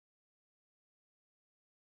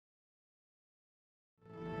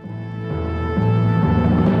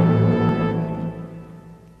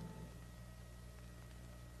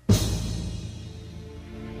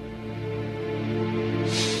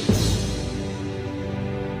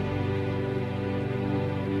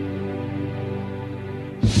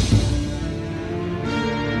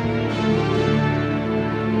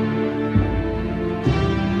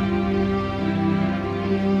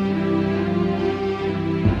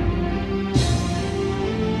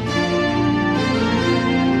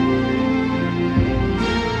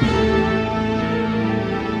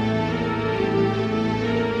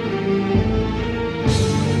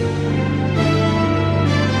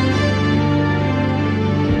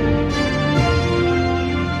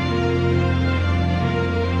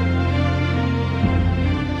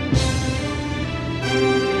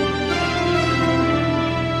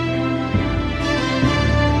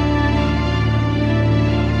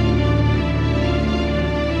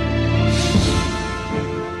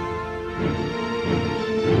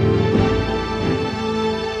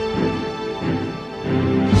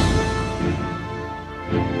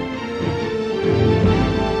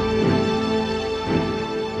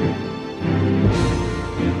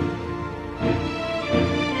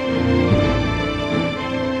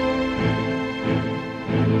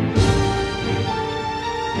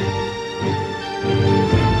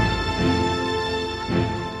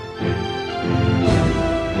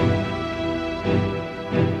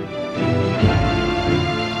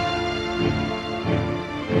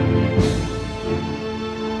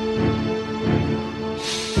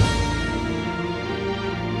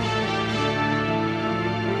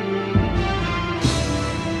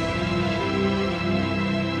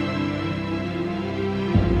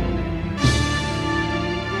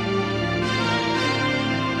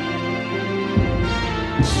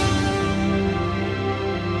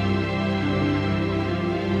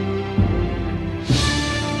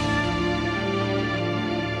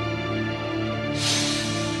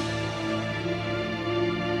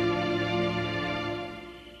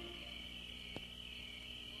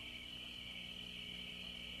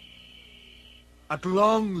At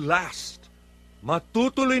long last,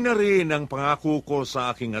 matutuloy na rin ang pangako ko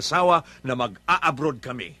sa aking asawa na mag-a-abroad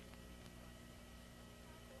kami.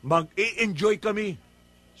 Mag-i-enjoy kami.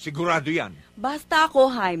 Sigurado yan. Basta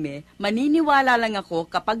ako, Jaime, maniniwala lang ako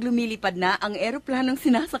kapag lumilipad na ang eroplanong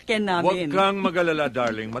sinasakyan namin. Huwag kang mag-alala,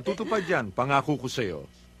 darling. Matutupad yan. Pangako ko sa'yo.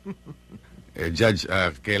 Judge,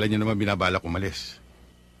 kailan niyo naman binabalak umalis?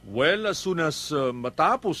 Well, as soon as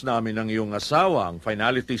matapos namin ang iyong asawa ang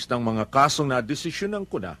finalities ng mga kasong na desisyonan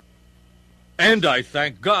ko na. And I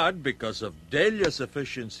thank God because of Delia's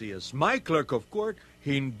efficiency as my clerk of court,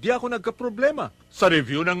 hindi ako nagkaproblema sa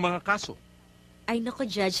review ng mga kaso. Ay nako,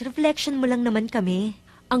 Judge, reflection mo lang naman kami.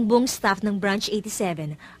 Ang buong staff ng Branch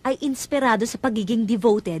 87 ay inspirado sa pagiging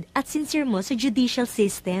devoted at sincere mo sa judicial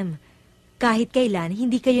system. Kahit kailan,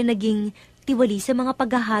 hindi kayo naging tiwali sa mga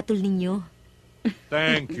paghahatol ninyo.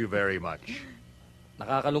 Thank you very much.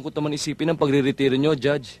 Nakakalungkot naman isipin ang pagre-retiro nyo,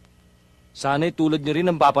 Judge. Sana'y tulad nyo rin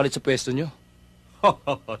ang papalit sa pwesto nyo.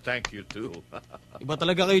 Thank you too. Iba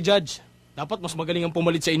talaga kayo, Judge. Dapat mas magaling ang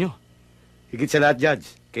pumalit sa inyo. Higit sa lahat, Judge,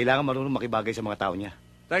 kailangan marunong makibagay sa mga tao niya.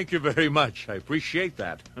 Thank you very much. I appreciate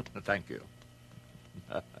that. Thank you.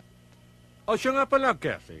 Siya nga pala,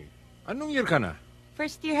 Kathy. Anong year ka na?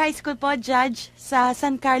 First year high school po, Judge, sa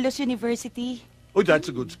San Carlos University. Oh,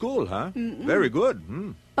 that's a good school, huh? Very good.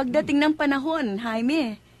 Pagdating ng panahon,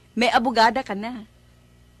 Jaime, may abogada ka na.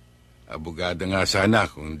 Abogada nga sana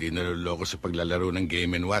kung hindi naluloko sa paglalaro ng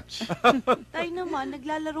Game & Watch. Tay naman,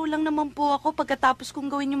 naglalaro lang naman po ako pagkatapos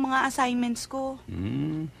kong gawin yung mga assignments ko.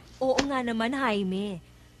 Oo nga naman, Jaime.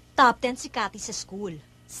 Top 10 si Cathy sa school.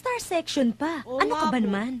 Star section pa. Oo ano ka nga ba po.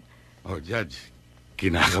 naman? Oh, Judge,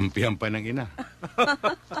 kinakampihan pa ng ina.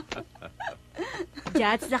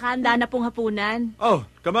 Judge, nakahanda na pong hapunan. Oh,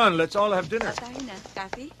 come on, let's all have dinner. Tayo na.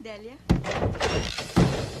 Kathy, Delia.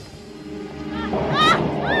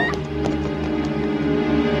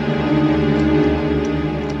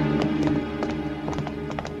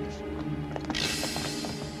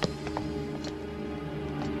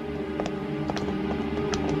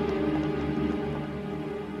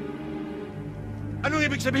 Anong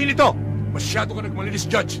ibig sabihin nito? Masyado ka nagmalinis,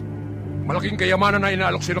 Judge. Malaking kayamanan na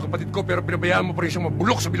inaalok sa'yo ng kapatid ko pero pinabayaan mo pa rin siyang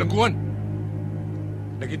mabulok sa bilangguan.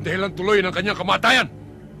 Naging dahilan tuloy ng kanyang kamatayan.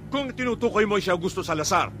 Kung tinutukoy mo siya Augusto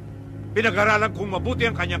Salazar, pinag-aralan kong mabuti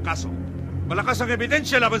ang kanyang kaso. Malakas ang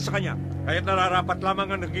ebidensya laban sa kanya. Kaya't nararapat lamang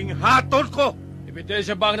ang naging hatol ko.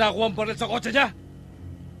 Ebidensya ba ang nakuha ang palit sa kotse niya?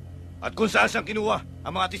 At kung saan siyang kinuha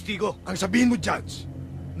ang mga testigo. Ang sabihin mo, Judge,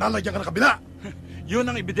 nalagyan ka ng kabila. Yun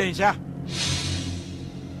ang ebidensya.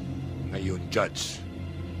 Ngayon, Judge,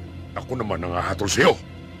 ako naman ang hahatol sa'yo.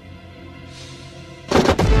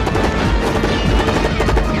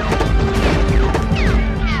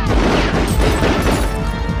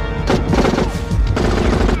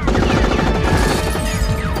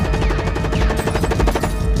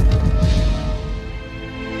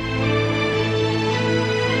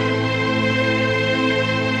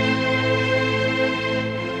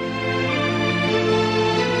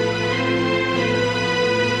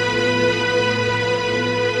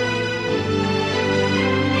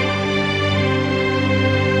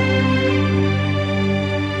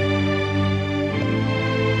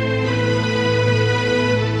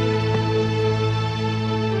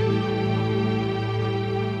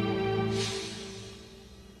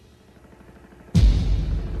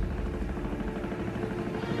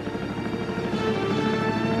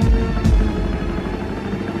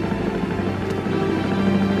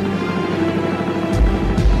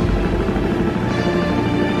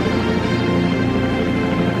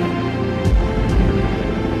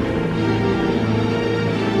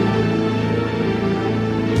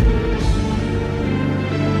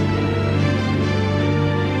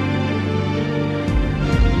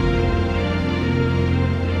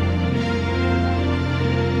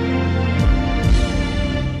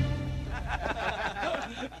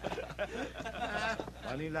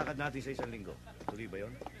 Ano yung lakad natin sa isang linggo? Tuloy ba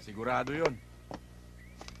yun? Sigurado yun.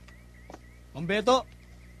 Mang Beto,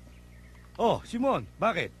 Oh, Simon,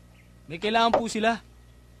 bakit? may kailangan po sila.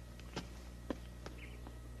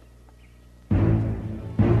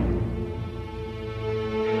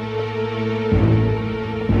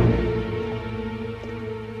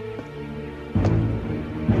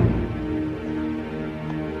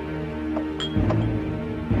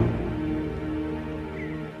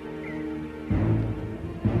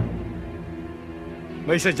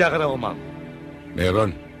 May sadya ka raw, ma'am.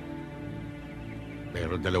 Meron.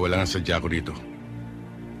 Pero dalawa lang ang sadya ko dito.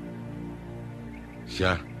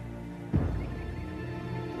 Siya.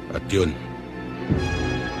 At yun.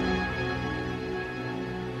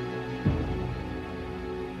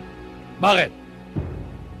 Bakit?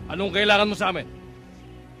 Anong kailangan mo sa amin?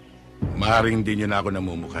 Maaaring hindi nyo na ako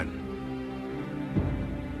namumukan.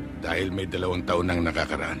 Dahil may 2 taon nang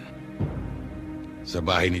nakakaraan. Sa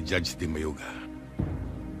bahay ni Judge Di Mayuga.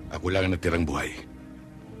 Ako lang ang natirang buhay.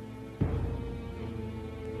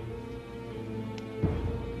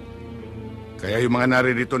 Kaya yung mga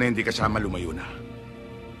naririto na hindi kasama lumayo na.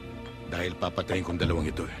 Dahil papatayin kong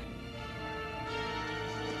 2 ito eh.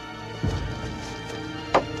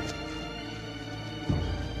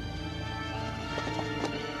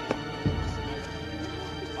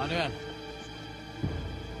 Paano yan?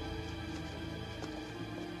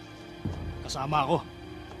 Kasama ako.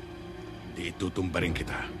 Di itutumba rin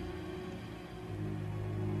kita.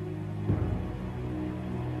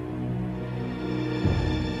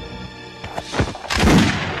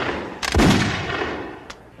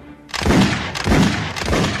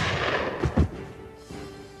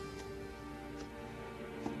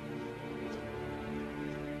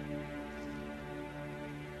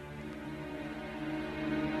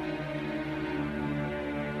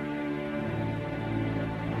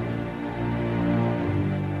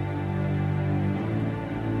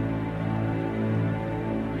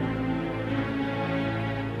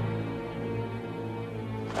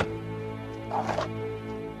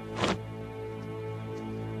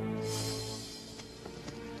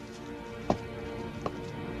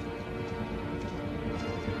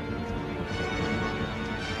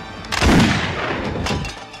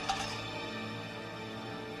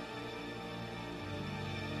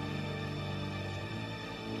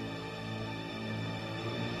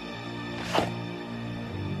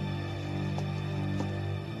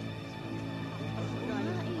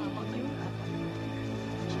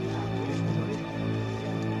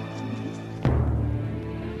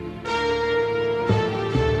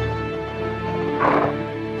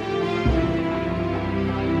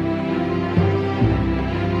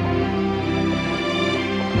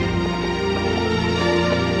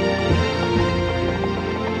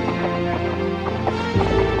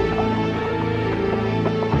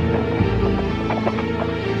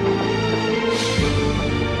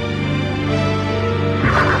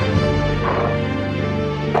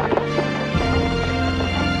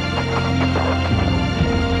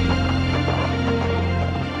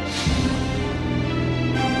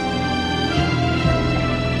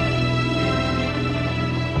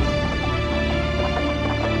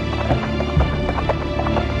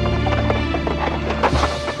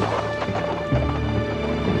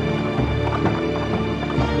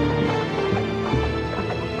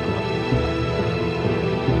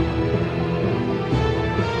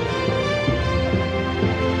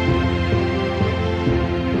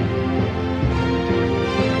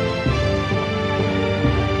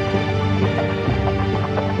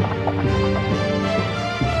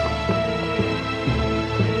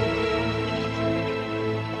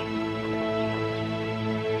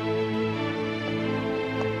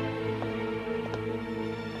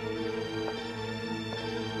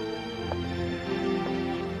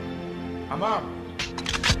 Ama!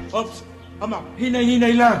 Ops! Ama,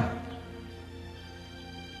 hinay-hinay lang!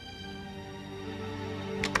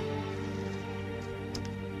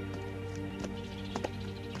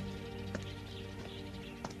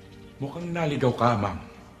 Mukhang naligaw ka, Amang.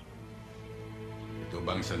 Ito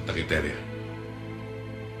bang Santa Quiteria?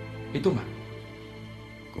 Ito nga.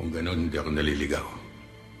 Kung ganon, hindi ako naliligaw.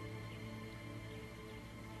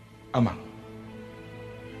 Amang,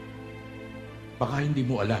 baka hindi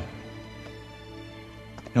mo alam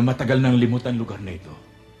na matagal nang limutan lugar na ito.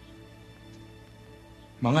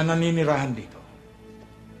 Mga naninirahan dito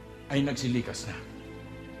ay nagsilikas na.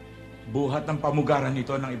 Buhat ng pamugaran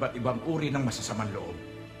nito ng iba't ibang uri ng masasamang loob.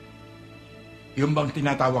 Yung bang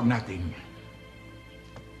tinatawag nating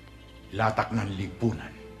latak ng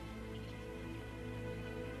lipunan.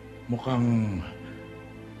 Mukhang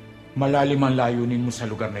malalim ang layunin mo sa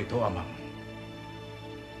lugar na ito, Amang.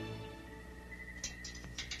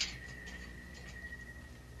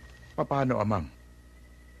 Paano, Amang?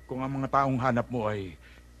 Kung ang mga taong hanap mo ay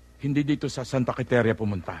hindi dito sa Santa Quiteria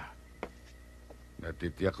pumunta?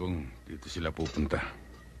 Natitiyak kung dito sila pupunta.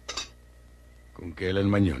 Kung kailan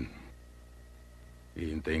man yun,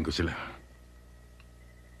 hihintayin ko sila.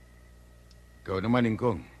 Ikaw naman,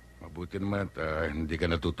 Ingkong. Mabuti naman at hindi ka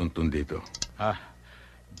natutuntun dito.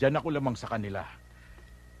 Diyan ako lamang sa kanila.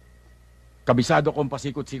 Kabisado kong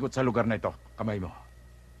pasikot-sikot sa lugar na ito. Kamay mo.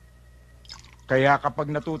 Kaya kapag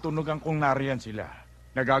natutunugan kong nariyan sila,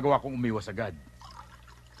 nagagawa kong umiwas agad.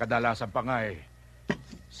 Kadalasan pa nga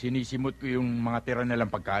sinisimot ko yung mga tira nilang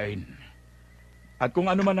pagkain. At kung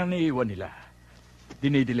ano man ang naiiwan nila,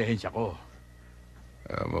 dinidilihensya ko.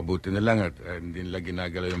 Mabuti na lang at hindi nila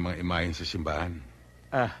ginagalaw yung mga imahen sa simbahan.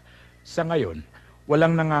 Sa ngayon,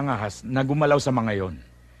 walang nangangahas na gumalaw sa mga yon.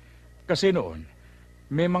 Kasi noon,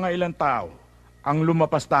 may mga ilang tao ang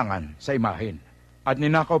lumapastangan sa imahen at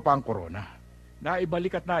ninakaw pa ang korona.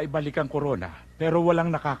 Naibalik at naibalik ang korona, pero walang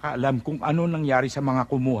nakakaalam kung ano nangyari sa mga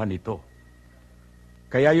kumuha nito.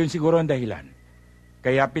 Kaya yun siguro ang dahilan.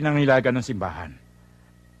 Kaya pinangilagan ng simbahan.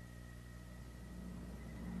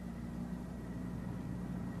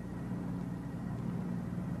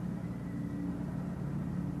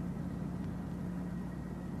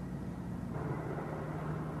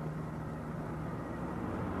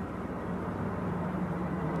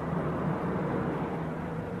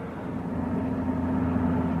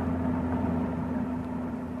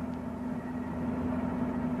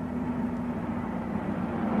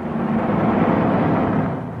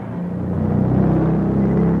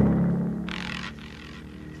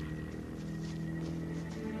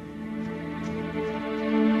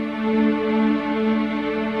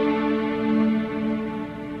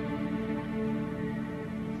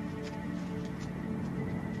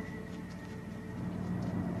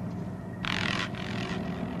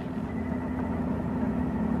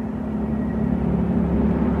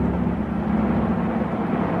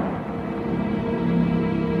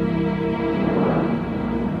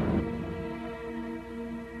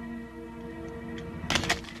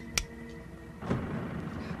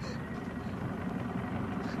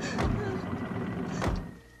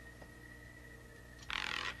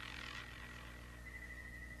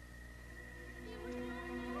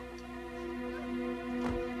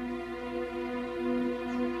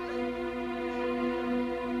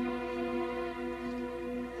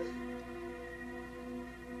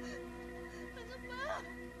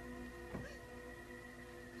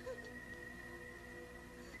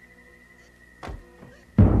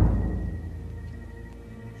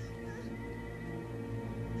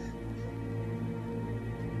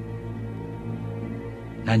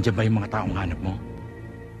 Nandiyan ba yung mga taong hanap mo?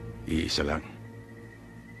 Iisa lang.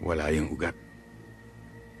 Wala yung ugat.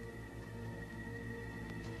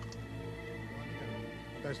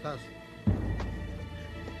 Estás?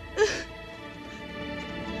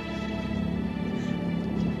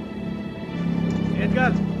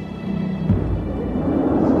 Edgar!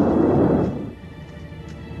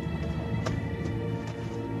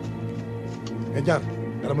 Edgar,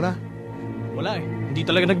 alam mo na? Wala eh. Hindi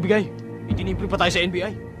talaga nagbigay. Itinimple pa tayo sa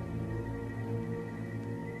NBI.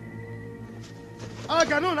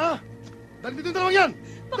 Ganun ha? Dali dito yung dalawang yan!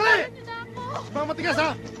 Dali! Mga matigas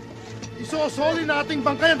ha? Isosoli nating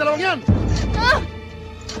bangkay ang dalawang yan!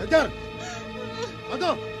 Edgar!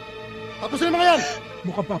 Ando! Tapusin yung mga yan!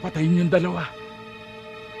 Mukhang papatayin yung dalawa.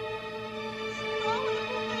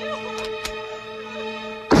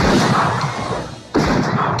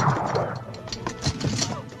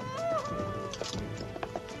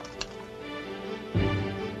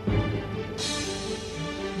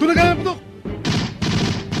 Doon na gano'n, putok!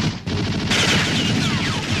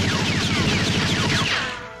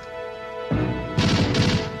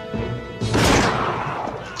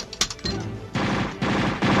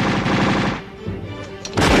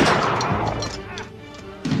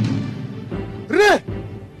 Rene!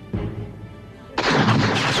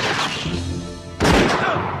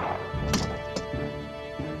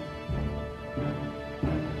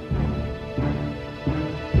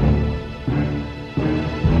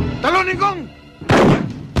 Talonin kong!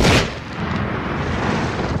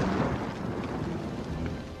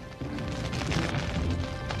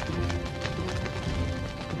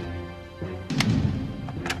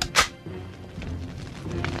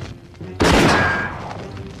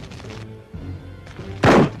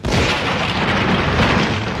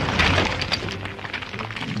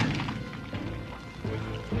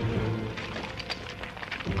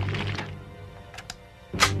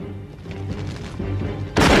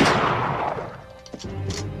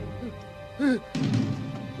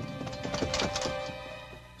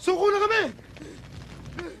 Suko na kami!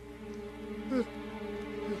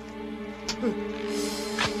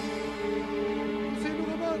 Sino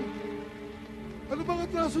ka man? Ano bang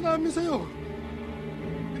atraso namin sa'yo?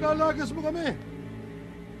 Pinalagas mo kami.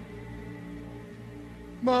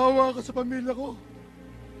 Maawa ka sa pamilya ko.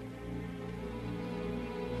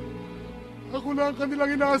 Ako na ang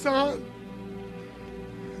kanilang inaasahan.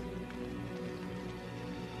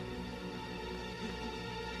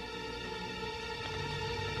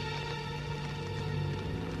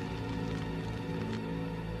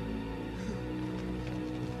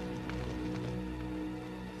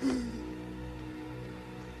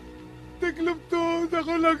 Tiglop to,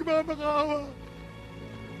 ako lang mapakawa.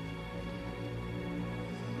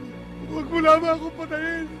 Huwag mo lamang akong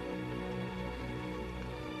patayin.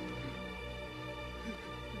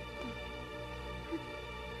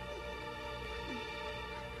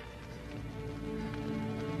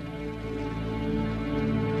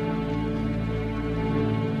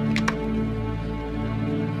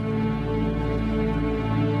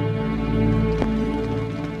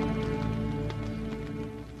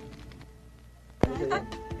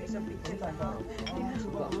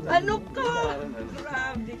 Ano ka?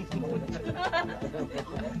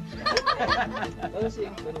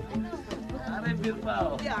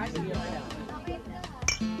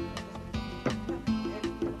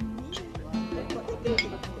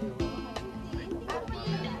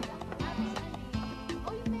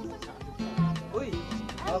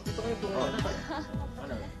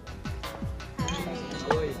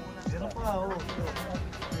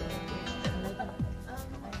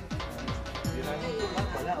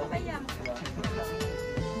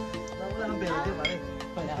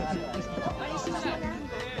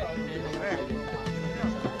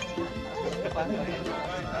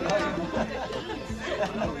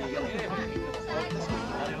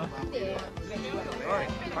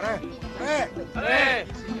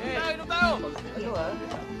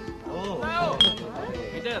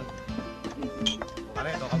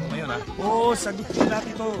 Pare, toka mo ngayon, ha? Oo, sagot ko dati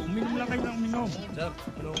to. Uminom lang kayo ng uminom. Sir,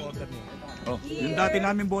 anong order niyo? Oh, yung dati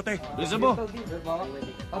namin bote. Bisa mo?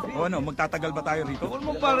 O ano, magtatagal ba tayo rito? Huwag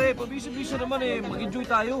mo pare, pabisa-bisa naman eh. Mag-enjoy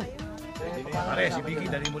tayo. Pare, si Vicky,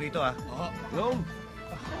 dali mo rito, ha? Yung.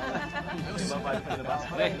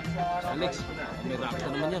 Pare, Alex, may rakto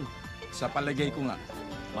naman yan. Sa palagay ko nga.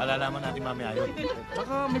 Malalaman natin mamaya yun.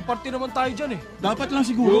 Tsaka may party naman tayo dyan eh. Dapat lang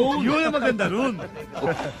siguro. Yun ang maganda nun.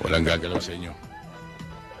 Walang gagalaw sa inyo.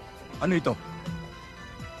 Ano ito?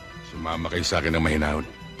 Sumama kayo sa akin ng mahinahon.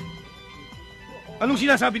 Anong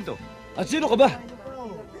sinasabing to? At sino ka ba?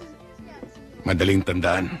 Madaling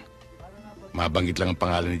tandaan. Mabanggit lang ang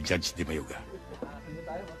pangalan ni Judge Di Mayuga.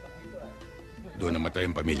 Doon namatay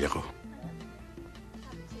ang pamilya ko.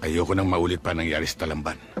 Ayoko nang maulit pa nangyari sa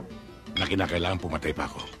Talamban na kinakailangan pumatay pa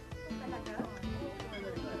ako.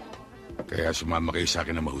 Kaya sumama kayo sa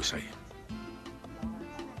akin na mahusay.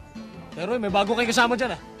 Pero may bago kayong kasama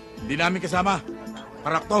dyan ah. Hindi namin kasama.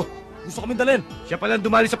 Parakto. Gusto kami dalhin. Siya palang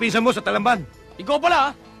dumali sa pinsan mo sa Talamban. Ikaw pala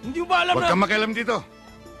ah. Hindi mo ba alam Huwag na... kang makialam dito.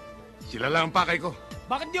 Sila lang ang pakay ko.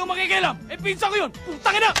 Bakit di ako makikialam? Eh pinsan ko yun.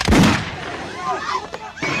 Putangin na!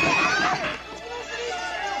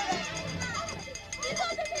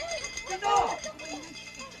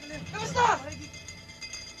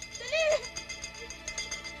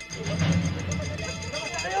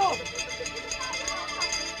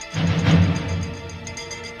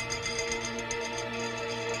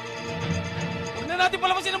 Huwag na natin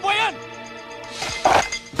palabasin ang buhayan!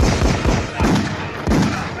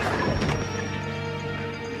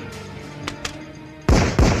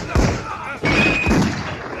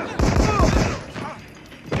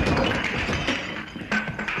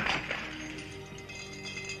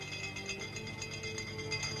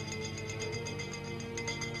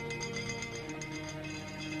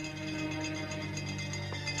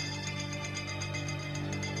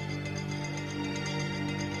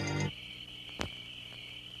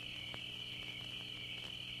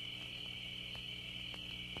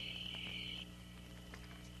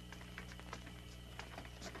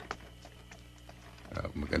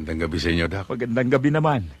 Magandang gabi sa inyo, Doc. Magandang gabi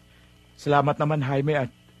naman. Salamat naman, Jaime,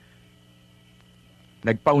 at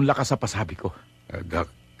nagpaunla ka sa pasabi ko. Doc,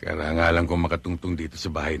 karangalan ko makatungtong dito sa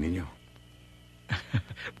bahay ninyo.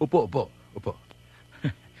 Upo.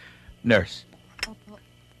 Nurse. Opo.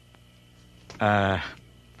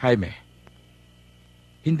 Jaime,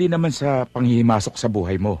 hindi naman sa panghihimasok sa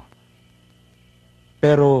buhay mo.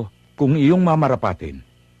 Pero kung iyong mamarapatin...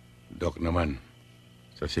 Doc naman,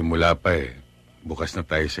 sa simula pa bukas na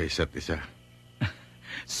tayo sa isa't isa.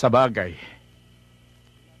 Sa bagay.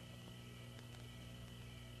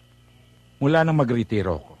 Mula nang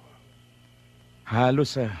magretiro ko,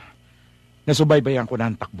 halos nasubaybayan ko na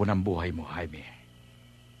ang takbo ng buhay mo, Jaime.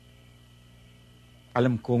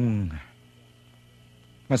 Alam kong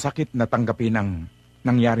masakit na tanggapin ang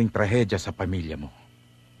nangyaring trahedya sa pamilya mo.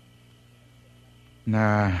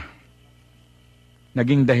 Na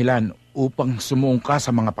naging dahilan upang sumuong ka sa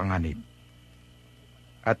mga panganib.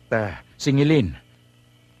 At singilin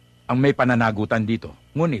ang may pananagutan dito.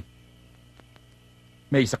 Ngunit,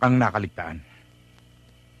 may isa kang nakaligtaan.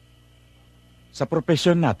 Sa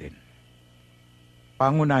propesyon natin,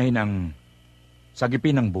 pangunahin ang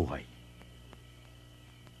sagipin ng buhay.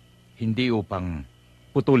 Hindi upang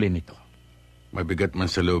putulin ito. Mabigat man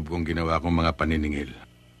sa loob kong ginawa kong mga paniningil.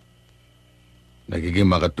 Nagiging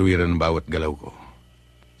makatuwiran ang bawat galaw ko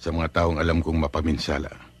sa mga taong alam kong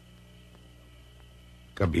mapaminsala.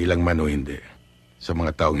 Kabilang man o hindi, sa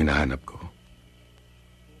mga taong hinahanap ko.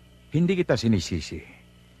 Hindi kita sinisisi.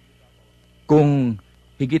 Kung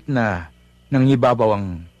higit na nangibabaw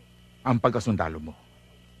ang pagkasundalo mo.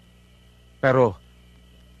 Pero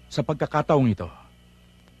sa pagkakataong ito,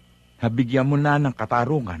 nabigyan mo na ng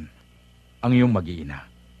katarungan ang iyong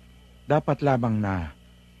mag-iina. Dapat lamang na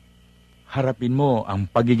harapin mo ang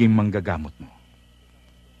pagiging manggagamot mo.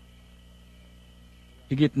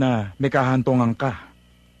 Higit na may kahantungan ka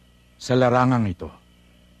sa larangang ito.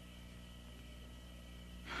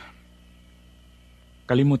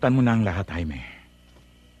 Kalimutan mo na ang lahat, Jaime.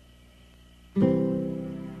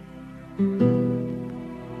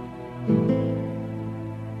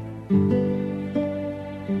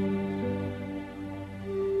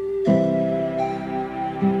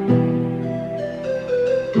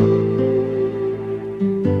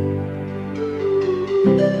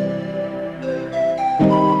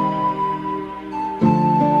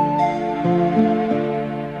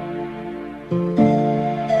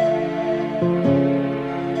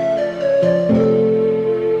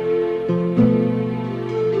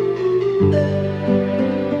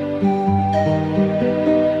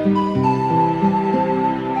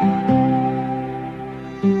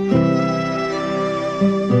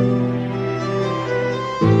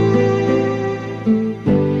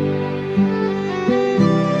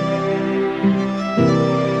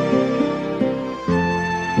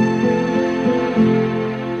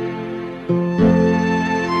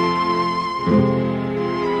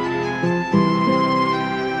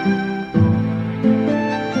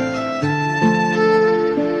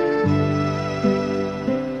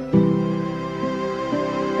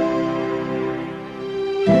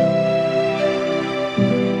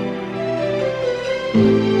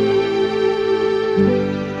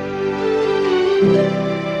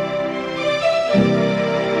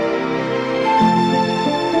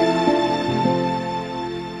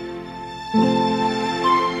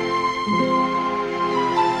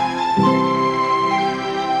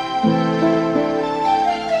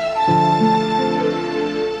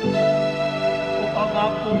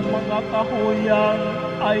 kahuyang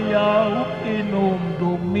ayaw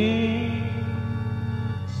inumdumi.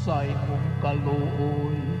 Sa imong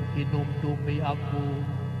kaluoy inumdumi ako,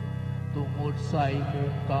 tungod sa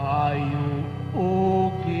imong kaayo o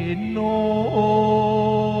Ginoo.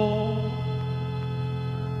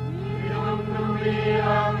 Inumdumi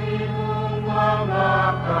ang imong mga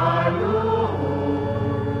kaluoy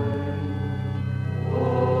o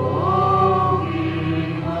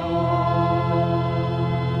Ginoo.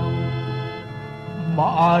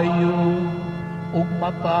 Maayo ug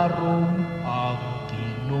matarong ang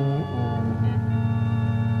Ginoo.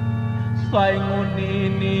 Sa ingon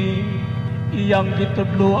nini iyang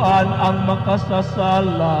gitudloan ang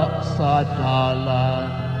makasasala sa dalan.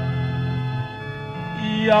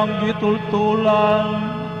 Iyang gitultulan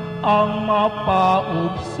ang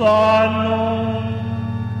mapaubsanon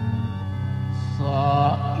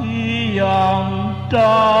sa iyang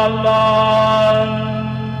dalan.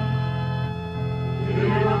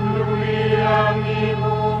 Ilumlumi ang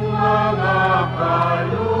imong mga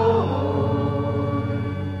kaluoy.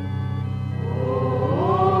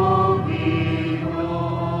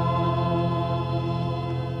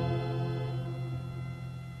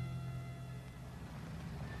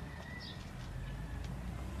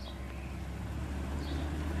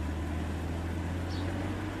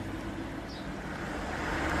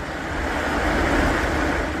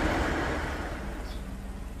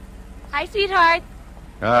 Hi, sweetheart.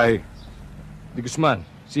 Hi. Di Guzman,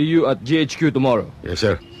 see you at GHQ tomorrow. Yes,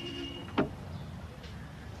 sir.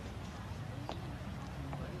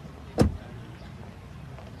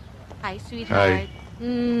 Hi, sweetheart. Hi.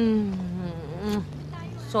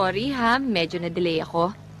 Sorry ha, medyo na-delay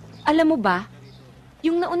ako. Alam mo ba,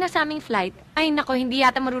 yung nauna sa aming flight, ay nako, hindi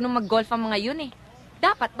yata marunong mag-golf ang mga yun eh.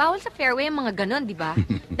 Dapat, bawal sa fairway ang mga ganon, di ba?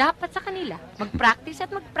 Dapat sa kanila, mag-practice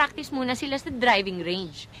at mag-practice muna sila sa driving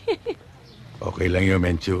range. Okay lang yun,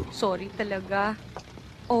 Menchu. Sorry talaga.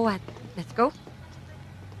 Oh, what? Let's go?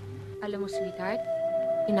 Alam mo, sweetheart,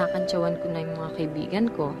 kinakantsawan ko na yung mga kaibigan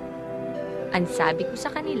ko. Ang sabi ko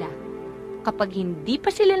sa kanila, kapag hindi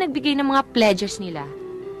pa sila nagbigay ng mga pledges nila,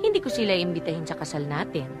 hindi ko sila imbitahin sa kasal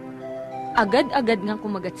natin. Agad-agad ngang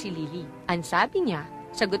kumagat si Lily. Ang sabi niya,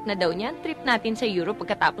 sagot na daw niya ang trip natin sa Europe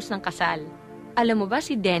pagkatapos ng kasal. Alam mo ba,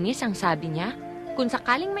 si Dennis ang sabi niya, kung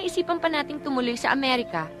sakaling maisipan pa nating tumuloy sa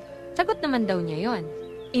Amerika, sagot naman daw niya yon.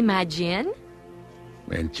 Imagine?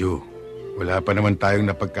 Menchu, wala pa naman tayong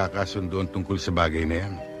napagkakasundoan tungkol sa bagay na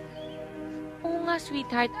yan. Oo nga nga,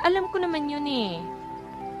 sweetheart. Alam ko naman yun eh.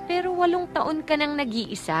 Pero 8 taon ka nang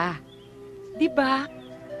nag-iisa. Diba?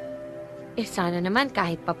 Sana naman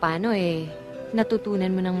kahit papano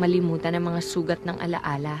natutunan mo nang malimutan ang mga sugat ng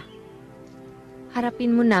alaala.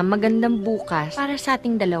 Harapin mo na magandang bukas para sa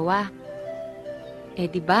ating dalawa.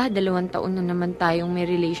 Diba, 2 taon na naman tayong may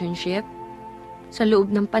relationship? Sa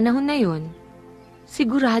loob ng panahon na yun,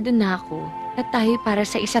 sigurado na ako na tayo para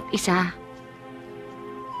sa isa't isa.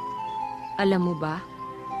 Alam mo ba,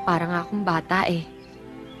 parang akong bata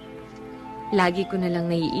Lagi ko na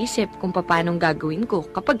lang naiisip kung paanong gagawin ko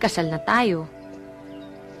kapag kasal na tayo.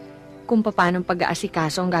 Kung paanong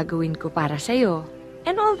pag-aasikaso ang gagawin ko para sa'yo.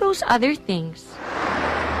 And all those other things.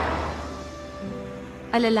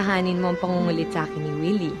 Alalahanin mo ang pangungulit sa akin ni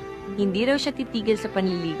Willie. Hindi raw siya titigil sa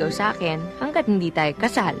panliligaw sa akin hanggat hindi tayo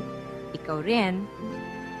kasal. Ikaw rin.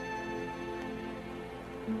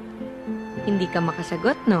 Hindi ka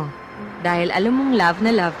makasagot, no? Dahil alam mong love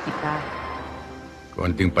na love kita.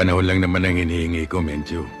 Konting panahon lang naman ang hinihingi ko,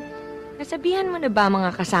 Menchu. Nasabihan mo na ba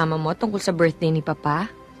mga kasama mo tungkol sa birthday ni Papa?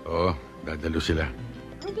 Oo, dadalo sila.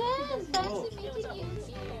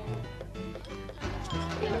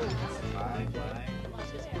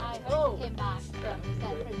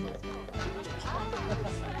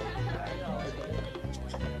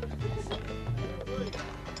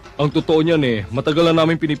 Ang totoo niyan matagal na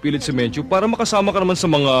namin pinipilit si Menchu para makasama ka naman sa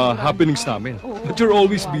mga happenings namin. But you're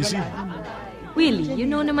always busy. Willie, you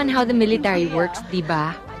know naman how the military works,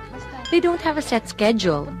 diba? They don't have a set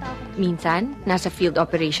schedule. Minsan, nasa field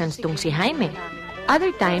operations tong si Jaime.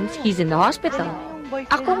 Other times, he's in the hospital.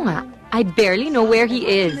 Ako nga, I barely know where he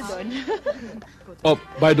is. Oh,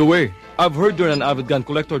 by the way, I've heard you're an avid gun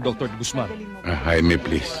collector, Dr. Guzman. Jaime,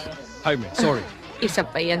 please. Jaime, sorry. Isa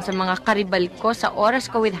pa yan sa mga karibal ko sa oras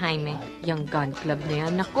ko with Jaime. Yung gun club na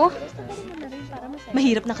yan, ako.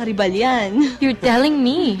 Mahirap na karibal yan. You're telling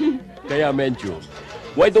me. Kaya, Menchu,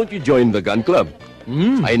 why don't you join the gun club?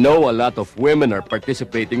 I know a lot of women are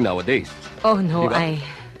participating nowadays. Oh, no, Diba?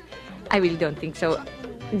 I really don't think so.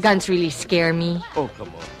 Guns really scare me. Oh,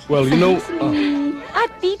 come on. Well, you know...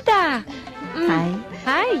 Tita! Hi.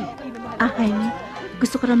 Hi. Jaime,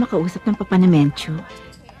 gusto ko rin makausap ng papa ni Menchu.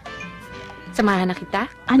 Samahan na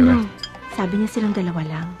kita? Ano? Sabi niya silang 2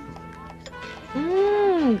 lang.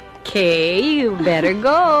 Okay, you better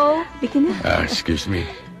go. Bigyan na. Excuse me.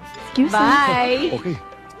 Excuse Bye. me. Okay.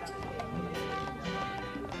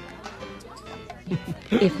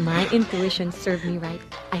 If my intuition served me right,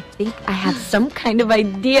 I think I have some kind of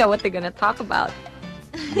idea what they're gonna talk about.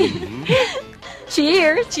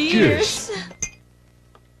 Cheers! Cheers!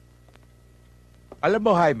 Alam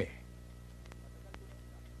mo, Jaime,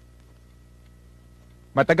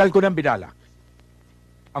 matagal ko nang binalak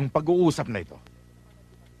ang pag-uusap na ito.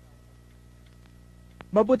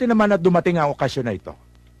 Mabuti naman at dumating ang okasyon na ito.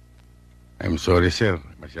 I'm sorry, sir.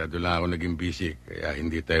 Masyado lang ako naging busy, kaya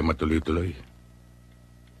hindi tayo matuloy-tuloy.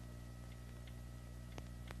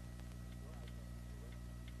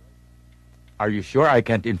 Are you sure I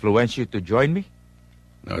can't influence you to join me?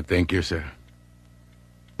 No, thank you, sir.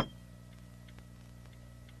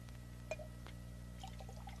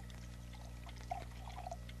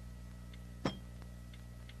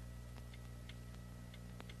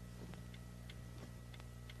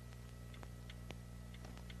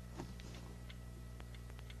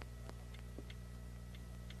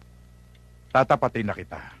 Tatapatin na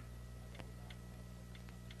kita.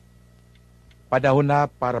 Panahon na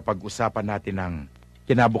para pag-usapan natin ang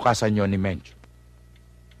kinabukasan niyo ni Menchu.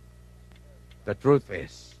 The truth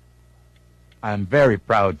is, I'm very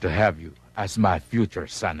proud to have you as my future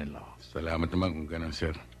son-in-law. Salamat naman kung ganun,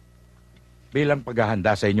 sir. Bilang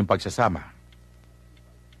paghahanda sa inyong pagsasama,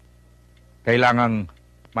 kailangang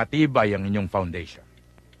matibay ang inyong foundation.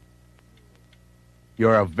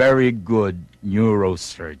 You're a very good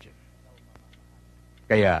neurosurgeon.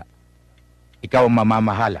 Kaya, ikaw ang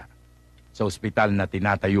mamamahala sa ospital na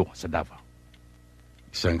tinatayo sa Davao.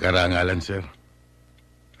 Isang karangalan, sir.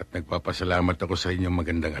 At nagpapasalamat ako sa inyong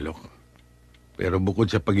magandang alok. Pero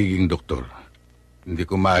bukod sa pagiging doktor, hindi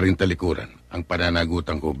ko maaaring talikuran ang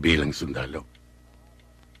pananagutan ko bilang sundalo.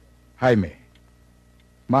 Jaime,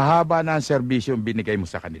 mahaba na ang serbisyo ang binigay mo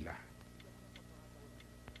sa kanila.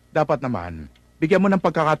 Dapat naman, bigyan mo ng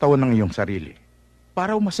pagkakataon ng iyong sarili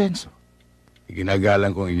para umasenso.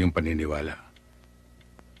 Ginagalang ko ang inyong paniniwala.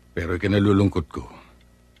 Pero ikinalulungkot ko,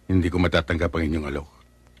 hindi ko matatanggap ang inyong alok.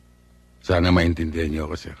 Sana maintindihan niyo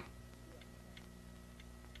ako, sir.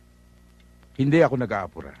 Hindi ako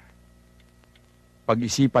nag-aapura.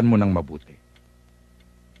 Pag-isipan mo ng mabuti.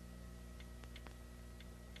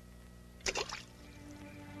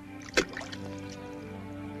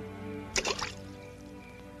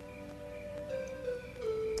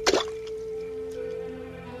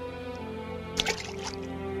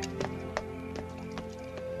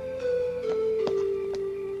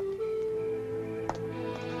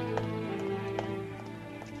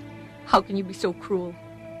 How can you be so cruel?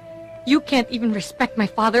 You can't even respect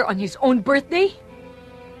my father on his own birthday?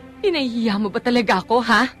 Pinahihiya mo ba talaga ako,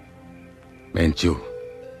 ha? Menchu,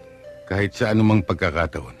 kahit sa anumang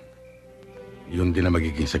pagkakataon, yun din ang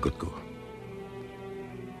magiging sagot ko.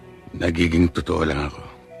 Nagiging totoo lang ako.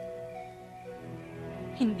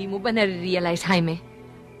 Hindi mo ba nare-realize, Jaime?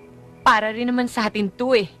 Para rin naman sa atin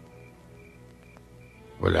to eh.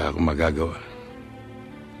 Wala akong magagawa.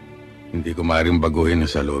 Hindi ko maaaring baguhin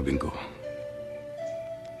ang saloobin ko.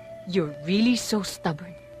 You're really so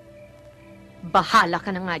stubborn. Bahala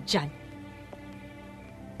ka na nga dyan.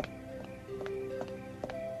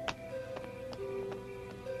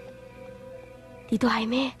 Tito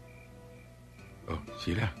Jaime, Oh,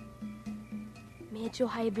 sila. medyo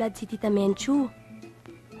high blood si Tita Menchu.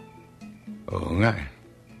 Oo nga eh.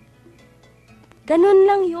 Ganun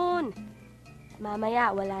lang yun.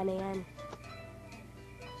 Mamaya, wala na yan.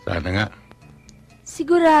 Sana nga.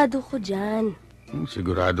 Sigurado ko dyan.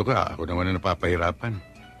 Sigurado ka. Ako naman ang napapahirapan.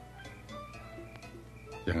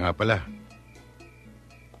 Siya nga pala.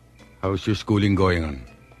 How's your schooling going on?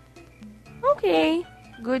 Okay.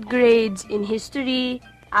 Good grades in history,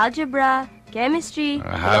 algebra, chemistry,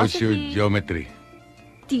 How's your philosophy. geometry?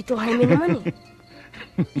 Tito Jaime naman eh.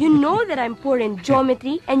 You know that I'm poor in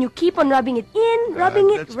geometry and you keep on rubbing it in, rubbing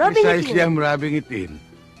it Precisely, in. I'm rubbing it in.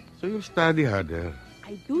 So you study harder.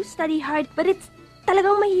 I do study hard, but it's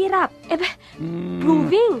talagang mahirap.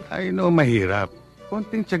 Proving. I know mahirap.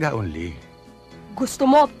 Konting tiyaga only. Gusto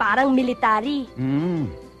mo parang military.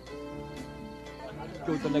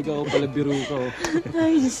 Ikaw talaga ako pala biro ka.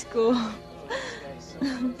 Ay, Diyos ko.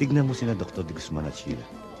 Tignan mo sina Dr. de Guzman at Sheila.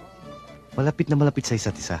 Malapit na malapit sa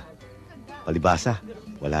isa't isa. Palibasa,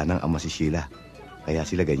 wala nang ama si Sheila. Kaya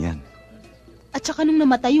sila ganyan. At saka nung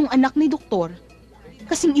namatay yung anak ni Doktor,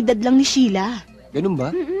 kasing edad lang ni Sheila. Ganun ba?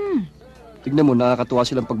 Tignan mo, nakakatuwa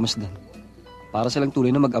silang pagmasdan. Para silang tuloy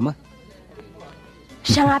na mag-ama.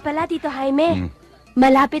 Siya nga pala, Tito Jaime.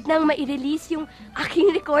 Malapit nang mai-release yung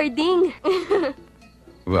aking recording.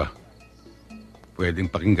 Ba, pwedeng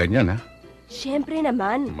pakinggan yan, ha? Siyempre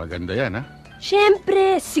naman. Maganda yan, ha?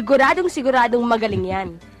 Siyempre, siguradong magaling yan.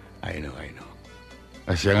 I know.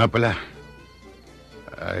 Siya nga pala.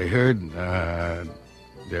 I heard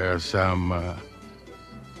there are some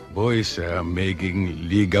boys making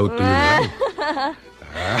ligaw to you now.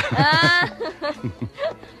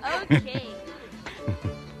 Okay.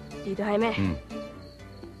 Tito Jaime,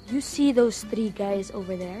 you see those 3 guys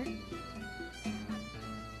over there?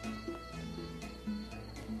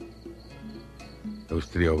 Those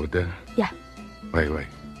 3 over there? Yeah. Why?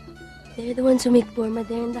 They're the ones who make Burma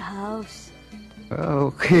there in the house.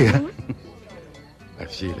 Okay, ha?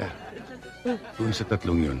 Sheila, dun sa 3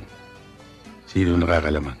 yun, sino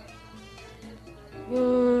nakakalamang?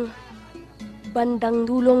 Yung bandang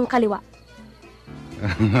dulong kaliwa.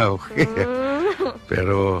 Okay.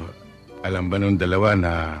 Pero alam ba nung dalawa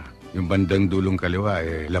na yung bandang dulong kaliwa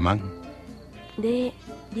lamang? Hindi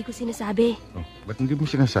ko sinasabi. Oh, ba't hindi mo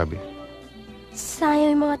sinasabi?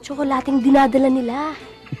 Sayang yung mga tsokolating dinadala nila.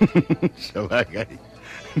 Sabagay.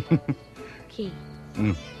 Okay.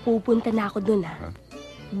 Pupunta na ako dun, ha?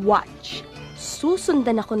 Watch.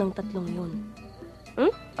 Susundan ako ng 3 yun.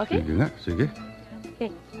 Okay? Sige nga, sige.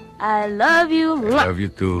 Okay. I love you. I love you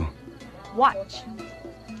too. Watch.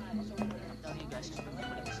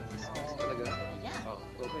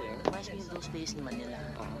 Those days in Manila.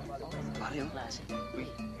 Pare yung klase.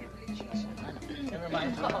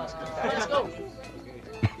 Let's go.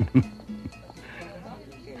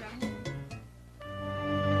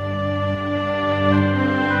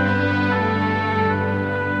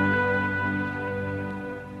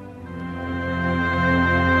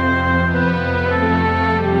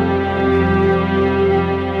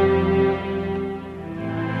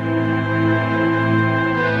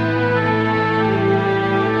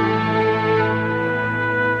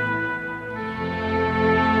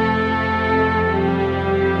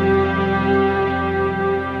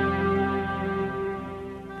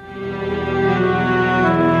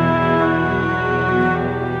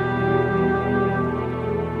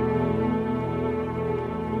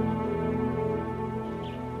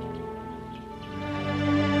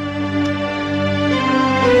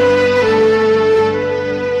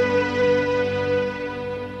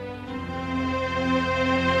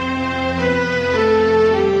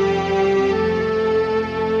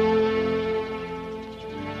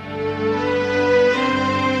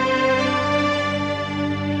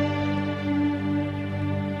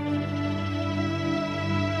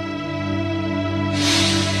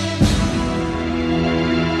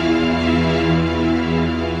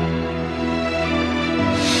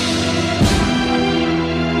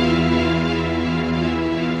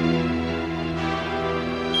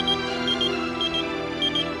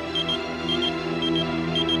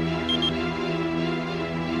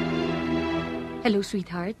 Hello,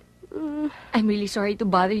 sweetheart. I'm really sorry to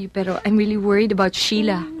bother you, pero I'm really worried about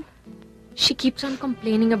Sheila. She keeps on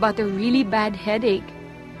complaining about a really bad headache.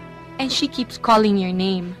 And she keeps calling your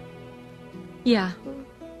name. Yeah.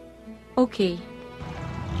 Okay.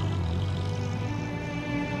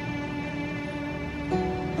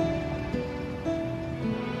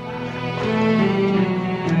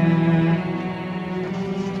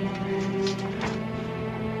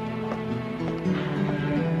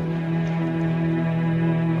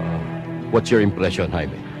 What's your impression,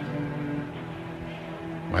 Jaime?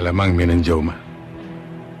 Malamang meningioma.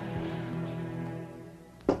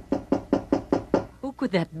 Who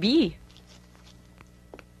could that be?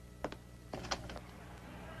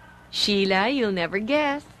 Sheila, you'll never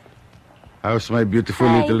guess. How's my beautiful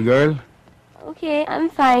Hi. little girl? Okay, I'm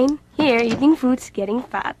fine. Here, eating fruits, getting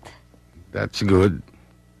fat. That's good.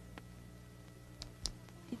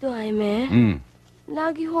 Tito Jaime, Hmm.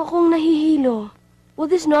 lagi ho akong nahihilo. Will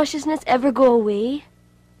this nauseousness ever go away?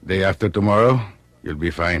 Day after tomorrow, you'll be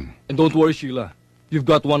fine. And don't worry, Sheila. You've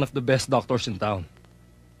got one of the best doctors in town.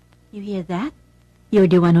 You hear that? You're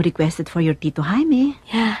the one who requested for your Tito Jaime.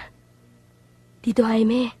 Yeah. Tito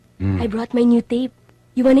Jaime, I brought my new tape.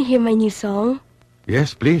 You wanna hear my new song?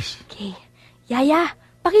 Yes, please. Okay. Yaya,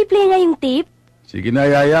 paki-play nga yung tape. Sige na,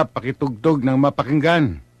 Yaya, pakitugtog ng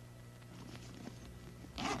mapakinggan.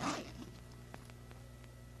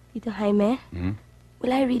 Tito Jaime, Hmm?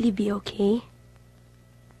 will I really be okay?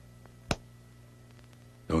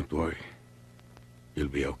 Don't worry.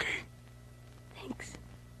 You'll be okay. Thanks.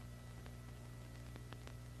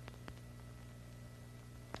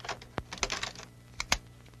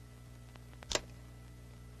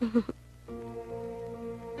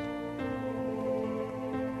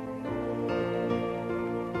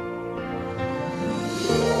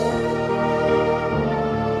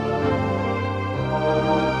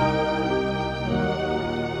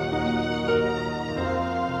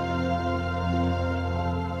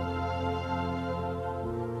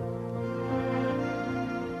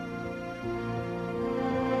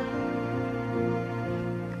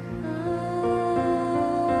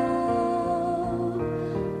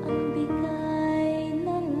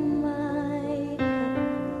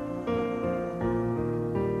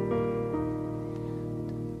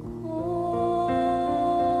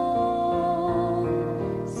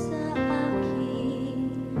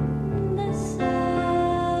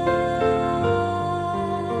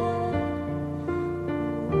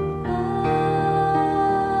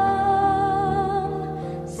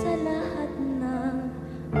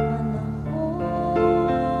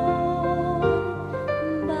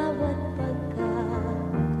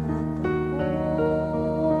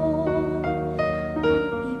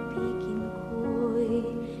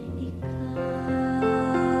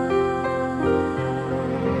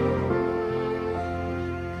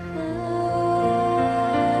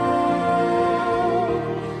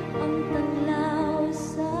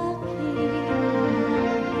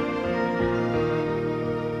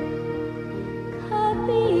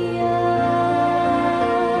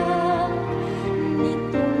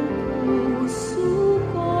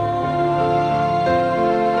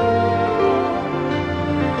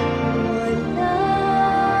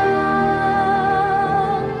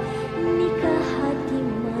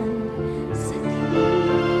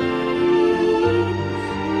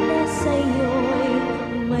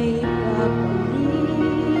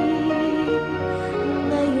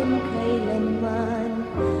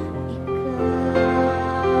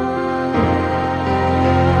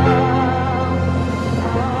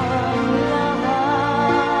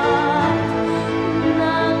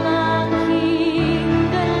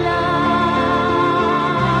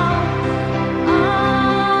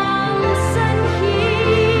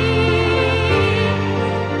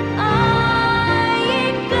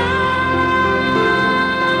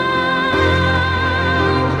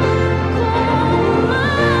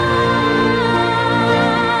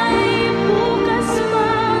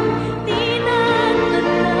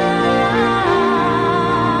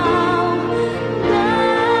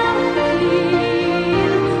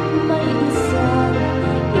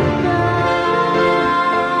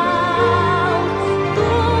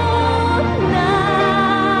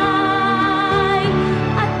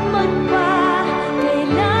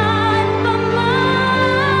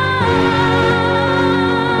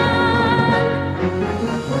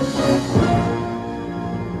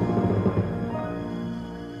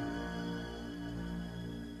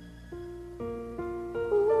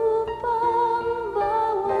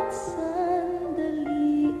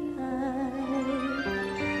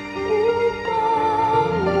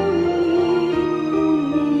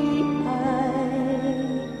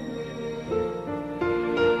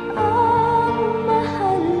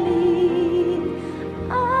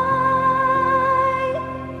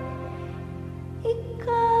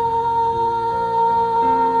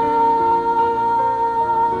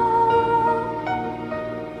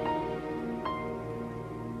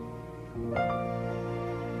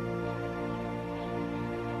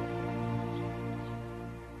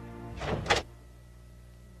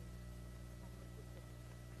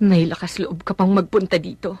 May lakas loob ka pang magpunta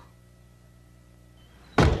dito.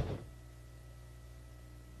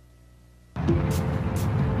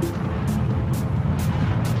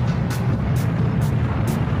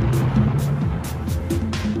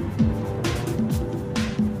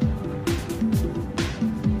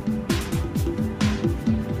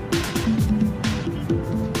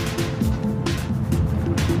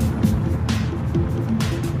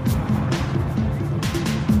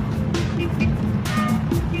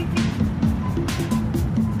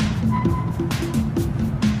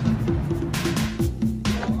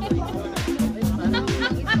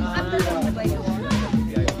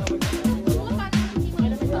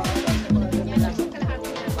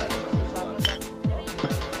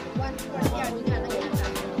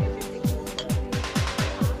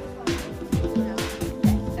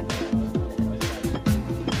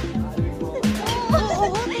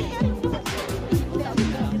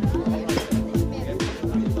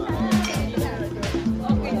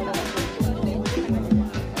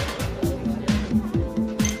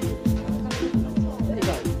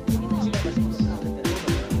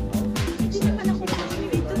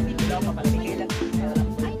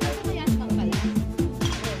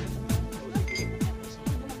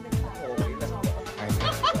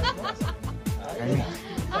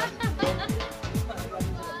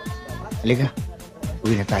 Halika,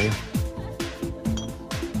 uwi na tayo.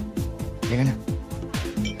 Halika na.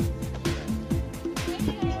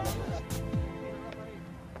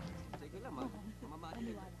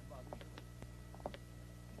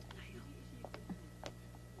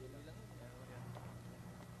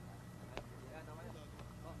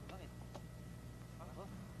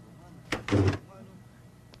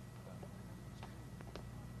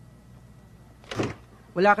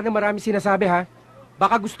 Wala ka na marami sinasabi, ha?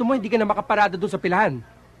 Baka gusto mo hindi ka na makaparada doon sa pilahan.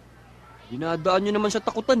 Dinadaan nyo naman sa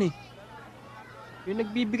takutan eh.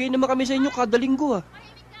 Nagbibigay naman kami sa inyo kada linggo ah.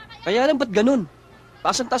 Kaya lang ba't ganun?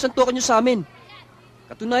 Tasan-tasan tuwakan nyo sa amin.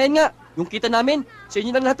 Katunayan nga, yung kita namin, sa inyo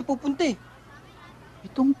lang lahat pupunta eh.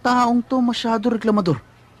 Itong taong to masyado reklamador.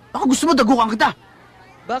 Baka gusto mo dagukan kita.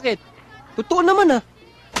 Bakit? Totoo naman ah.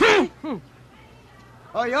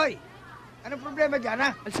 Hoy, hoy! Anong problema dyan, ha?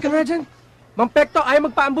 Alis ka na dyan. Mang Pekto, ayaw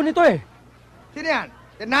magpaambon nito eh. Sino yan?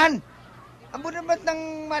 Tenan? Ambon naman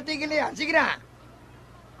ng matigil na yan. Sige na.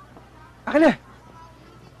 Akin na.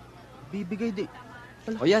 Bibigay di.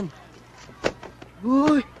 O yan.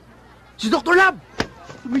 Uy! Si Dr. Lab!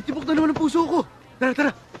 Tumitibok na naman ang puso ko. Tara,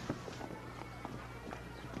 tara.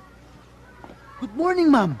 Good morning,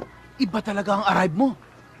 ma'am. Iba talaga ang arrive mo.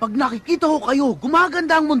 Pag nakikita ko kayo,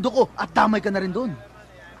 gumaganda ang mundo ko at damay ka na rin doon.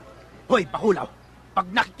 Hoy, pakulaw. Pag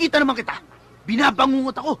nakikita naman kita,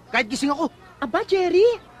 binabangungot ako kahit gising ako. Aba, Jerry,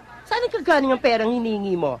 saan nagkagaling ang perang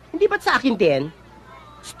hinihingi mo? Hindi ba't sa akin din?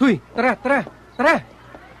 Stoy, tara, tara, tara.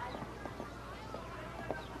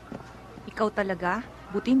 Ikaw talaga?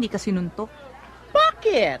 Buti hindi ka sinuntok.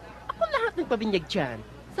 Bakit? Ako lahat ng pabinyag dyan.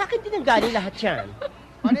 Sa akin din ang galing lahat yan.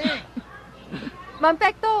 Mani! Ma'am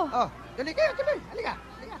Pekto! Oh, dali kayo, tuloy. Halika,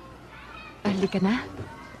 halika. Halika na.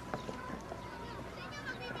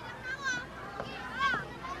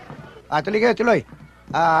 Tuloy kayo, tuloy.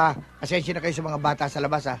 Asensya na kayo sa mga bata sa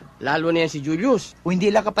labas, ha? Lalo na yan si Julius. O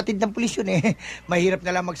hindi lang kapatid ng pulis yun, eh. Mahirap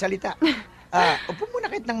na lang magsalita. Upo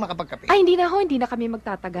muna kahit nang makapagkape. Ay, hindi na kami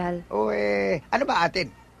magtatagal. O, ano ba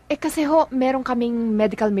atin? Kasi meron kaming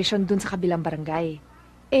medical mission dun sa kabilang barangay.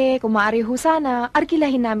 Kung maaari ho sana,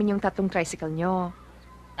 arkilahin namin yung 3 tricycle nyo.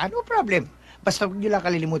 Ano problem? Basta huwag nyo lang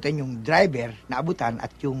kalilimutan yung driver, naabutan,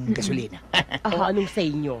 at yung gasolina. Anong sa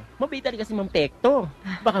inyo? Mabait talaga si Mang Pekto.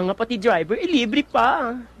 Baka nga pati driver, libre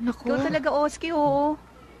pa. Naku. Ikaw talaga, Oski, oo.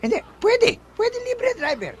 Hindi, pwede. Pwede libre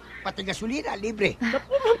driver. Pati gasolina, libre.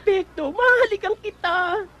 Naku, Mang Pekto, mahalikan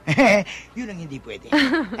kita. Yun ang hindi pwede.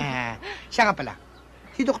 Siya nga pala,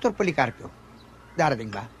 si Dr. Policarpio,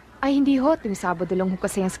 darating ba? Ay, hindi ho. Tuwing Sabado lang ho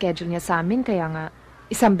kasi ang schedule niya sa amin. Kaya nga,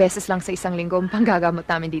 1 beses lang sa 1 linggo ang panggagamot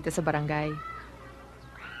namin dito sa barangay.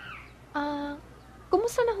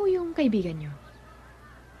 Kumusta na ho yung kaibigan niyo?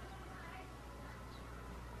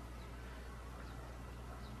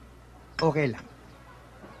 Okay lang.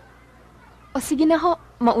 O sige na ho.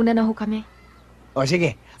 Mauna na ho kami. O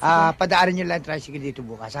sige, padaarin nyo lang tricycle dito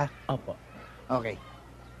bukas, ha? Opo. Okay.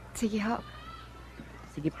 Sige ho.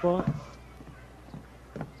 Sige po.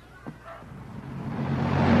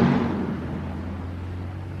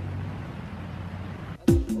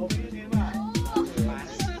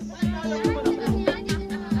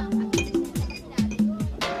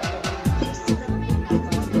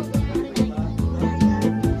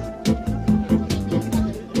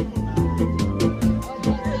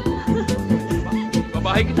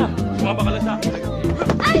 Babahay kita. Sumama ka lang sa akin.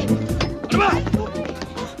 Ay!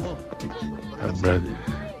 Brad,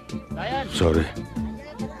 sorry.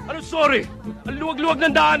 Anong sorry? Ang luwag-luwag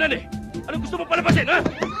ng daanan eh. Anong gusto mo palabasin, ha?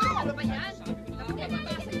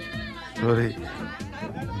 Sorry.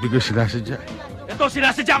 Hindi ko sinasadya. Ito,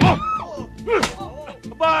 sinasadya ko!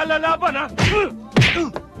 Bahala laban, ha?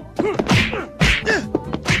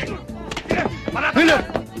 Miller!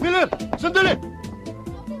 Miller! Sandali!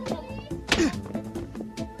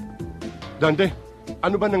 Dante,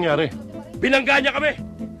 ano ba nangyari? Binangga niya kami!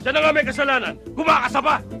 Siya na nga may kasalanan! Kumakasa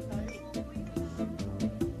pa!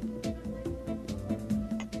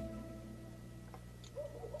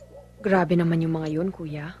 Grabe naman yung mga yun,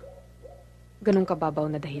 kuya. Ganong kababaw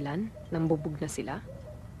na dahilan? Nambubog na sila?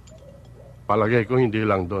 Palagay ko hindi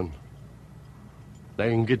lang doon.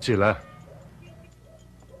 Nainggit sila.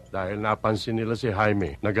 Dahil napansin nila si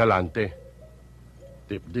Jaime na galante.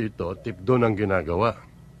 Tip dito, tip doon ang ginagawa.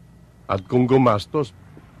 At kung gumastos,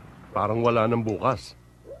 parang wala nang bukas.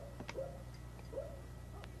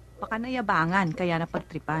 Baka nayabangan, kaya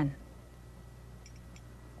napagtripan.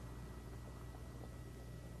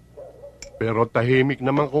 Pero tahimik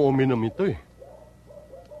naman kung uminom ito eh.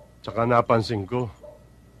 Tsaka napansin ko,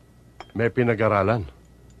 may pinag-aralan.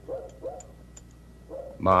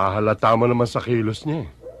 Mahahalata mo naman sa kilos niya eh.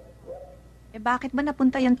 Bakit ba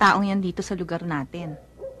napunta yung taong yan dito sa lugar natin?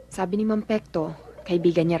 Sabi ni Mang Pekto,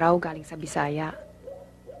 kaibigan niya raw galing sa Bisaya.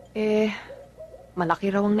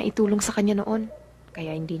 Malaki raw ang naitulong sa kanya noon,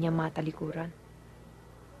 kaya hindi niya matalikuran.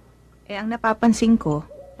 Ang napapansin ko,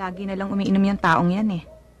 lagi na lang umiinom yung taong yan eh.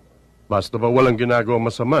 Basta ba walang ginagawa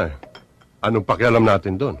masama eh? Anong pakialam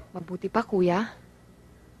natin doon? Mabuti pa, kuya.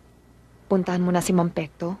 Puntahan mo na si Mang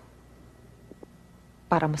Pekto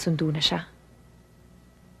para masundo na siya.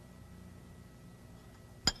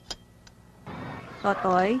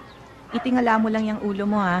 Totoy, itingala mo lang yung ulo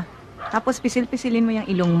mo ha. Tapos pisil-pisilin mo yung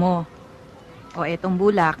ilong mo. O etong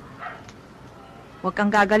bulak. Huwag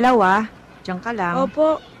kang gagalaw ha. Diyan ka lang.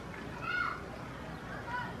 Opo.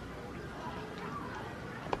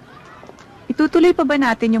 Itutuloy pa ba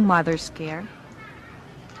natin yung mother's care?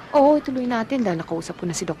 Oo, ituloy natin dahil nakausap ko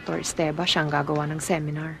na si Dr. Esteba. Siya ang gagawa ng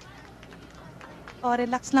seminar.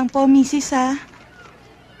 Relax lang po, Mrs. ha.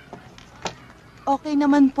 Okay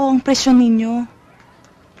naman po ang presyon ninyo.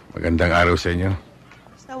 Magandang araw sa inyo.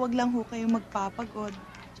 Basta wag lang ho kayong magpapagod.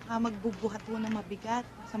 Tsaka magbubuhat ho na mabigat.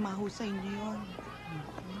 Masama ho sa inyo yun.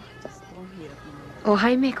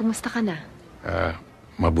 Jaime, kumusta ka na?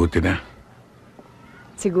 Mabuti na.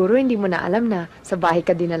 Siguro hindi mo na alam na sa bahay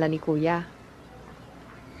ka dinala ni Kuya.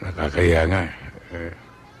 Nakakaya nga.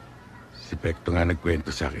 Si Pekto nga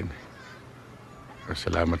nagkwento sa akin.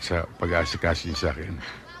 Salamat sa pag-aasikaso niyo sa akin.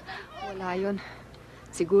 Wala yun.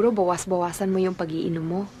 Siguro bawas-bawasan mo yung pag-iinom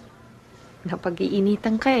mo.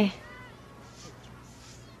 Napag-iinitan ka eh.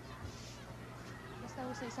 Basta ho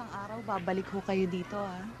sa isang araw, babalik ho kayo dito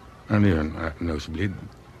ha. Ano yun? Nosebleed?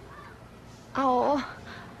 Oo.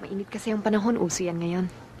 Mainit kasi yung panahon. Uso yan ngayon.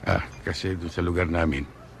 Kasi doon sa lugar namin,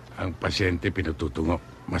 ang pasyente pinututungo.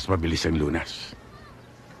 Mas mabilis ang lunas.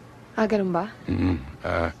 Ganun ba?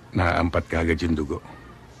 Naaampat ka agad yung dugo.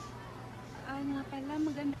 Nga pala,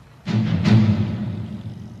 maganda.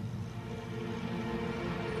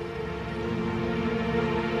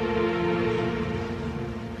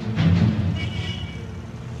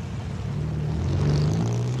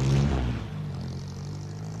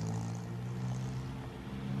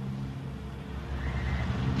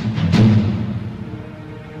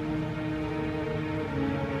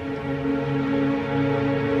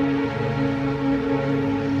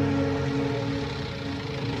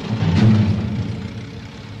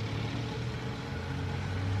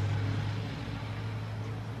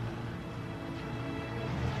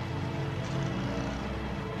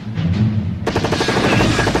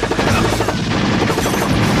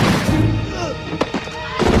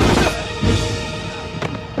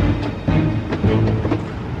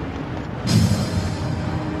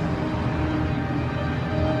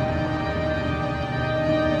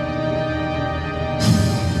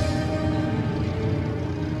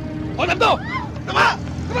 Lamdo! Tama!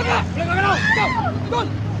 Tama ka! Wala ka galaw! Ikaw! Doon!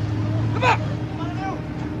 Tama!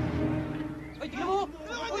 Ay, tignan mo!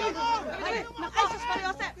 Ay, sus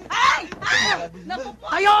Mariose! Ay! Naku po!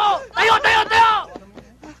 Tayo! Tayo! Tayo! Tayo!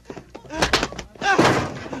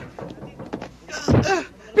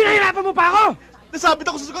 Pinahirapan mo pa ako! Nasabit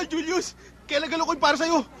ako sa sugal, Julius! Kaya nagalo ko yung para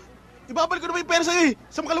sa'yo. Ibabalik ko naman yung pera sa'yo eh,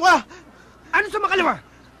 sa makalawa. Ano sa makalawa?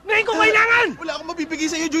 Ngayon ko kailangan! Wala akong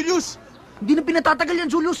mabibigay sa'yo, Julius. Hindi na pinatatagal yan,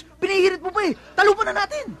 Julius. Pinihirit mo pa eh. Talo pa na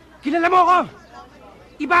natin. Kilala mo ako.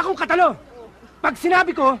 Iba akong katalo. Pag sinabi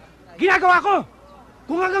ko, ginagawa ko.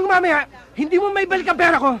 Kung hanggang mamaya, hindi mo may balik ang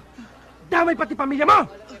pera ko, damay pati pamilya mo.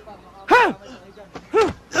 Ha?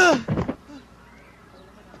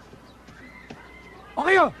 O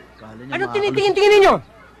kayo? Anong tinitingin-tingin ninyo?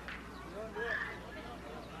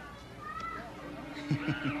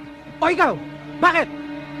 O ikaw? Bakit?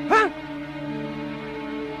 Ha?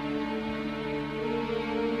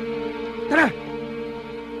 Tara!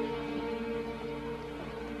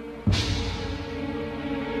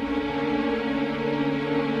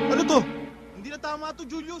 Ano to? Hindi na tama to,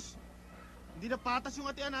 Julius. Hindi na patas yung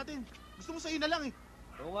atian natin. Gusto mo sa'yo na lang eh.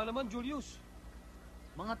 Oo nga naman, Julius.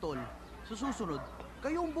 Mga tol, sa susunod,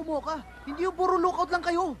 kayo ang bumoka. Hindi yung puro lookout lang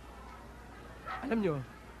kayo. Alam nyo,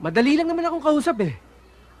 madali lang naman akong kausap eh.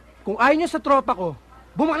 Kung ayaw nyo sa tropa ko,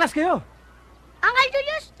 bumaklas kayo. Uncle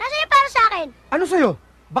Julius, nasa iyo para sa akin? Ano sa'yo?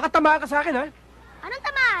 Baka tamaan ka sa akin, ha? Anong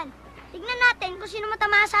tamaan? Tignan natin kung sino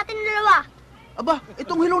matamaan sa atin dalawa. Aba,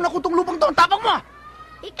 itong hilaw na kutong lupang to, ang tapang mo!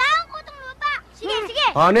 Ikaw ang kutong lupa. Sige,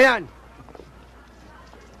 sige. Ano yan?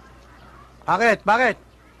 Bakit?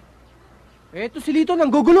 Eto si Lito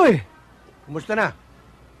nang gugulo eh. Kumusta na?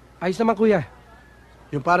 Ayos naman, kuya.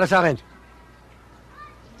 Yung para sa akin.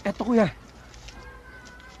 Eto, kuya.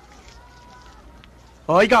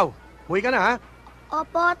 O, ikaw. Uwi ka na, ha?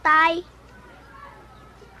 Opo, tay.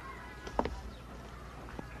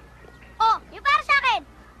 Oh, yung para sa akin.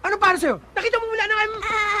 Ano para sa'yo? Nakita mo wala na kayo...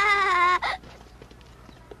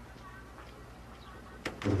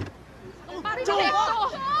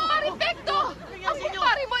 Maripekto! Ang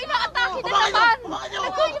kumpare mo inaatake na naman!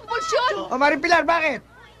 Nagkukumpulsyon! O, Maring Pilar, bakit?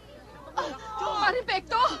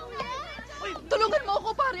 Maripekto! Tulungan mo ako,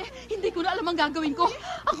 pare. Hindi ko na alam ang gagawin ko.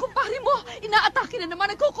 Ang kumpare mo, inaatake na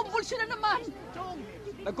naman. Nagkukumpulsyon na naman.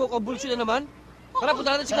 Nagkukumpulsyon na naman? Tara,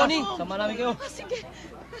 punta natin si Connie. Sama namin kayo. Sige.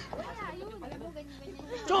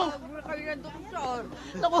 Chong! Kayo ng doktor.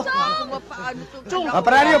 Naku, paano ito? Chong!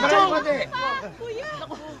 Pararyo, pati.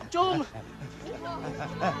 Chong!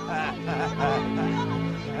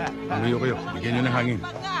 Lumayo kayo. Bigyan nyo ng hangin.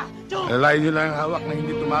 Alalayan nyo lang ang hawak na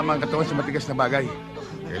hindi tumama ang katawan sa matigas na bagay.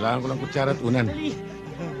 Kailangan ko lang kutsara at unan.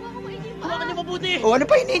 Hawakan niyo mabuti! O, ano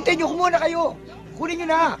pa hinihintay nyo? Kumuna kayo. Kunin nyo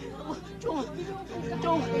na. Chong!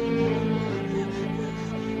 Chong!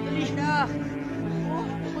 Dali na!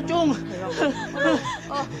 Chong!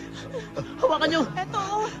 Hawakan niyo! Eto!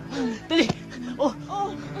 Dali! Oh!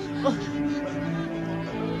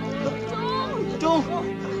 Chong!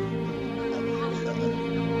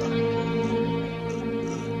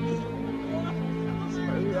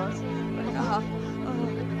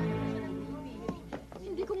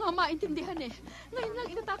 Hindi ko nga maintindihan eh. Ngayon lang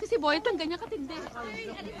inatake si Boyet ang ganyan katindi.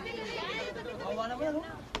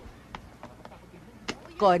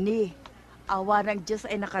 Connie, awa ng Diyos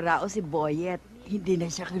ay nakarao si Boyet. Hindi na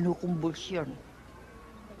siya kinukumbulsyon.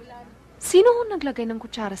 Sino ho naglagay ng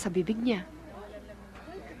kutsara sa bibig niya?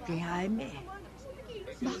 Kay Jaime.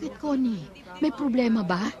 Bakit, Connie? May problema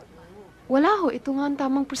ba? Wala ho. Ito nga ang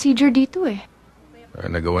tamang procedure dito eh.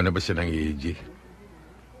 Nagawa na ba siya ng EEG?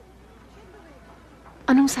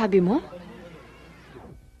 Anong sabi mo?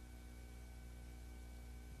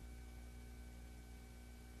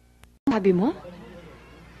 Sabi mo?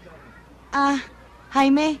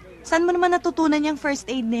 Jaime, saan mo naman natutunan yung first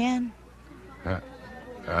aid na yan?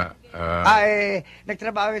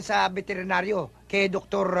 Nagtrabaho yun sa veterinaryo kay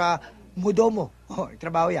Dr. Mudomo.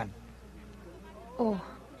 Trabaho yan. Oh,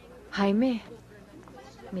 Jaime.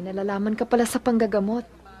 May nalalaman ka pala sa panggagamot.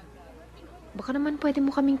 Baka naman pwede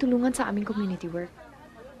mo kaming tulungan sa aming community work.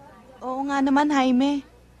 Oo nga naman, Jaime.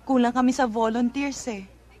 Kulang kami sa volunteers eh.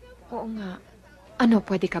 Oo nga. Ano,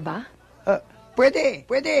 pwede ka ba? Pwede.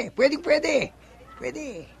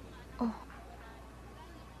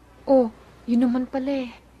 Oh, yun naman pala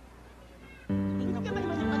eh.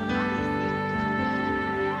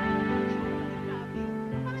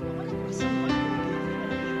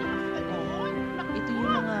 Ito yung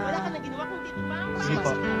mga... Wala ka na ginawa kung dito ba? Sige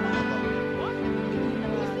po.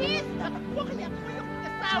 Sis! Natakbo ka niya ako yung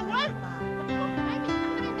asawa!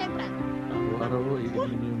 Araw-araw,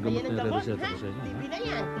 iibigin niyo yung gamot na reseta ko sa inyo. Bibi na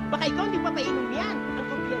yan. Baka ikaw hindi pa painom yan. Ang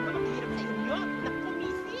problema, maghihirap sa inyo. Naku,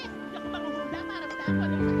 misis! Naku, manguhula para sa ako.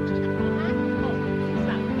 Anong sakit na ako, ha? Oh,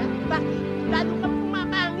 sabi ka, bakit? Lalo kang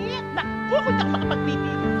pumapangit. Naku, kung ako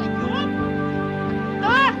makapagpipili sa iyo.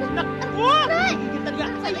 Naku! Gigil talaga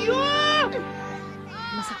ako sa iyo!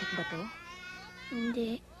 Masakit ba to?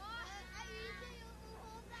 Hindi.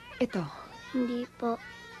 Ito. Hindi po.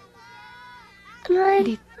 Aray!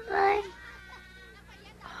 Dito. Aray!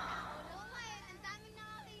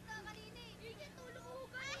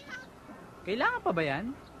 Kailangan pa ba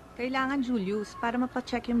yan? Kailangan, Julius, para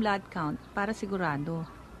mapacheck yung blood count, para sigurado.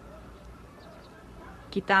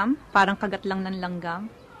 Kitam, parang kagat lang ng langgam.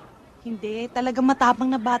 Hindi, talagang matapang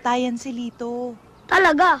na bata yan si Lito.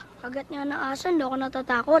 Talaga, kagat nga ng aso, hindi ako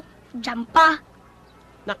natatakot. Diyan pa.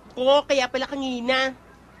 Nako, kaya pala kanina.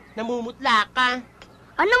 Namumutla ka.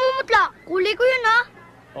 Ano namumutla? Kulay ko yun, ha?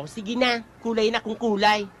 O sige na, kulay na kung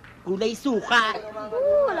kulay. Kulay suka.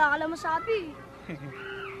 Wala ka lang masabi.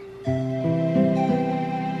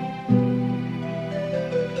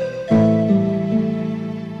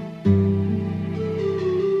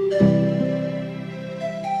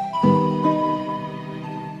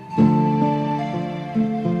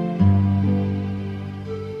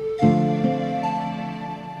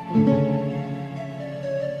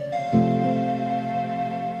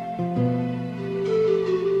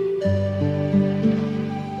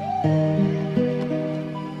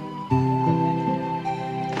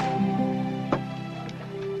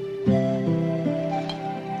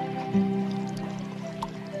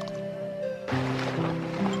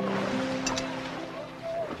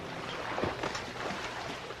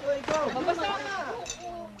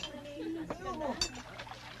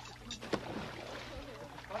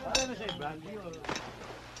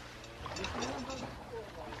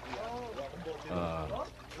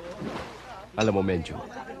 Alam mo, Mencho,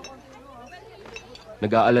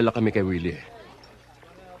 nag-aalala kami kay Willie.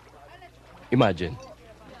 Imagine,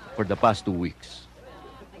 for the past 2 weeks,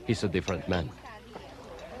 he's a different man.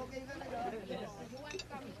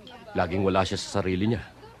 Laging wala siya sa sarili niya.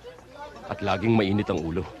 At laging mainit ang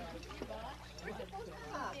ulo.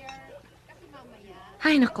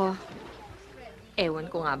 Ay, nako.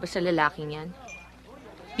 Ewan ko nga ba sa lalaking yan.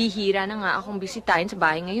 Bihira na nga akong bisitahin sa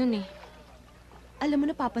bahay ngayon eh. Alam mo,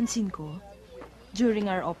 napapansin ko,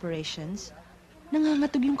 during our operations,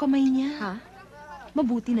 nangangatog yung kamay niya. Ha?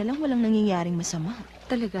 Mabuti na lang walang nangyayaring masama.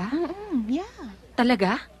 Talaga? Yeah.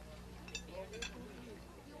 Talaga?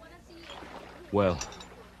 Well,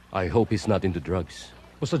 I hope he's not into drugs.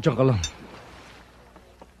 Basta dyan ka lang.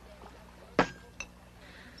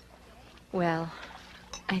 Well,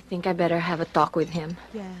 I think I better have a talk with him.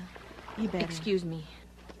 Yeah, you better. Excuse me.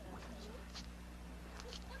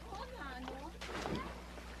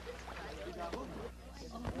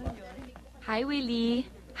 Hi, Willie.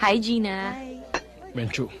 Hi, Gina. Hi.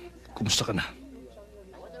 Mencho, kumusta ka na?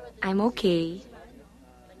 I'm okay.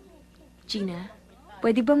 Gina,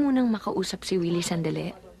 pwede ba munang makausap si Willie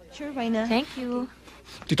sandali? Sure, why not? Thank you.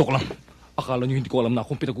 Dito ko lang. Akala niyo hindi ko alam na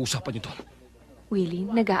akong pinag-uusapan niyo to. Willie,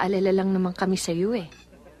 nag-aalala lang naman kami sa'yo eh.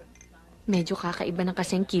 Medyo kakaiba ng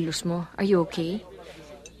kasing kilos mo. Are you okay?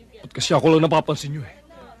 Ba't kasi ako lang napapansin niyo eh?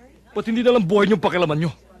 Ba't hindi na lang buhay niyong pakialaman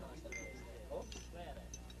niyo?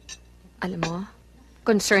 Alam mo,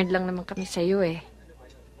 concerned lang naman kami sa'yo eh.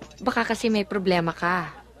 Baka kasi may problema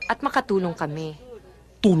ka at makatulong kami.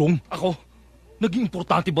 Tulong? Ako? Naging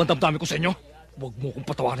importante ba ang damdamin ko sa inyo? Huwag mo akong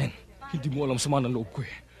patawarin. Hindi mo alam sama ng loob ko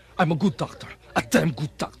eh. I'm a good doctor. A damn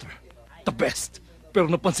good doctor. The best. Pero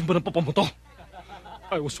napansin ba ng papa mo to?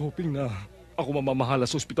 I was hoping na ako mamamahala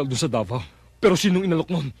sa ospital dun sa Davao. Pero sinong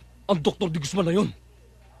inalok nun? Ang Dr. de Guzman na yun.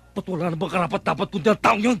 Ba't wala na bang karapat-dapat kundi ang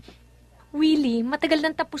taong yun? Willie, matagal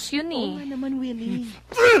nang tapos yun eh. Oo nga naman, Willie.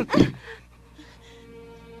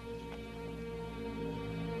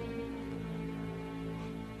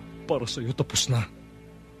 Para sa'yo tapos na.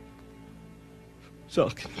 Sa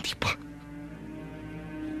akin, hindi pa.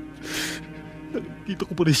 Nakikita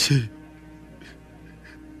ko pa rin siya.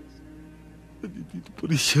 Nandito pa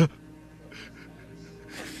rin siya.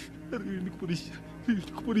 Narinig ko pa rin siya. Narinig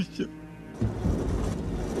ko pa rin siya.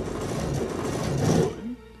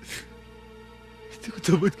 Hindi ko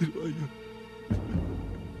dapat ginawa yun.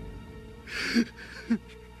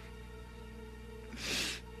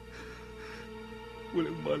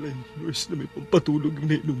 Walang malay, nurse, na may pampatulog yung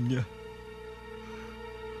nainom niya.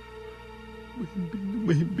 Mahimbing na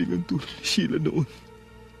mahimbing ang tulog ni Sheila noon.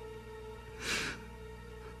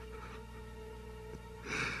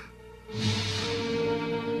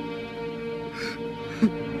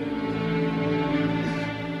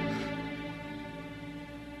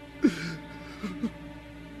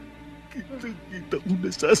 Kitang-kita kong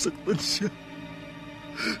nasasaktan siya.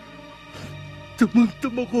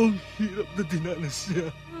 Tamang-tama ko ang hirap na dinanas niya.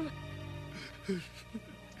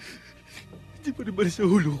 Hindi pa rin bali sa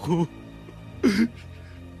ulo ko.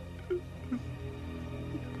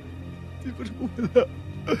 Hindi pa rin wala.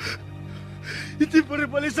 Hindi pa rin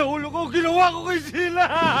bali sa ulo ko. Ginawa ko kay Sheila!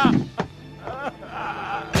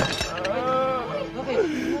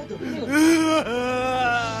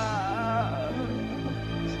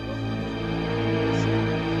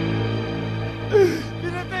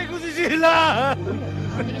 Pinatay ko si Sheila!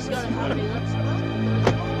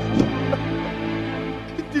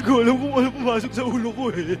 Hindi ko alam kung ano pumasok sa ulo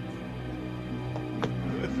ko eh.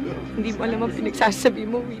 Hindi mo alam ang pinagsasabi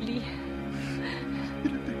mo, Willie.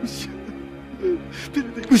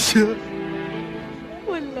 Pinatay ko siya.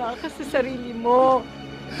 Wala ka sa sarili mo.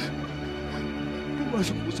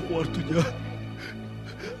 Pumasok ko sa kwarto niya.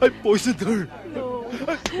 I poisoned her. No.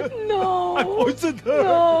 No. I poisoned her.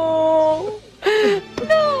 No.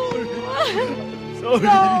 No. Sorry.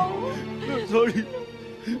 No. I'm sorry.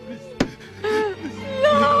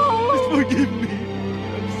 No. Please forgive me.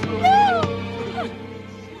 I'm sorry. No.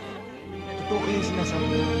 Totoo kayo sinasabi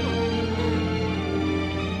mo.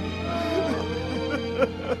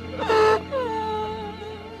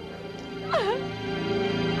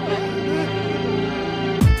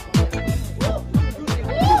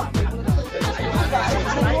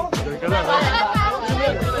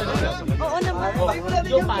 Oo naman.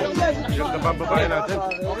 Yung nabababae natin.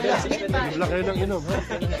 Bigla kayo ng inom, ha?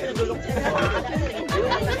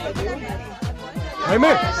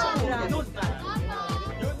 Jaime!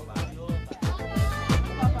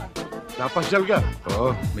 Napasyal ka?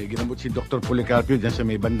 Oo, may ginamot si Dr. Policarpio dyan sa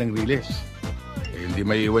may bandang Riles. Eh, hindi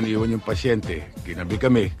may iwan-iwan yung pasyente. Kinabi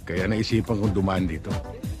kami, kaya naisipan kong dumaan dito.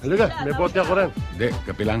 Halika, may bote ako rin. Hindi,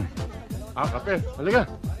 kape lang. Ah, kape. Halika.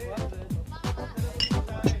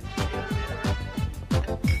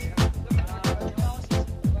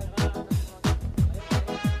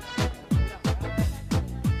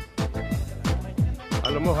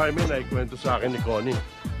 Alam mo, Jaime, naikwento sa akin ni Connie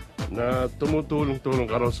na tumutulong-tulong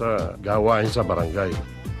ka raw sa gawain sa barangay.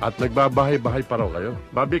 At nagbabahay-bahay pa raw kayo.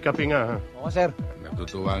 Babi, kape nga, ha? Oo, sir.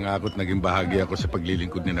 Natutuwa nga ako at naging bahagi ako sa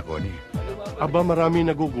paglilingkod ni Connie. Aba, marami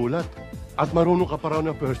nagugulat. At marunong ka pa raw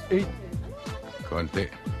ng first aid. Konti.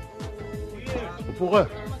 Upo ka.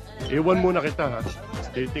 Iwan muna kita, ha?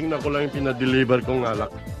 Titingnan ko lang yung pinadeliver kong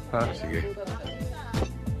alak. Ha? Sige.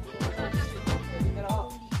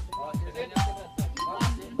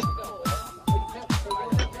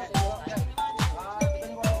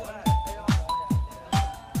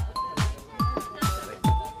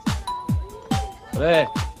 Pre!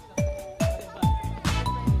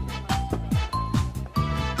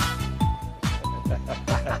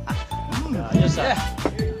 Ayos ah.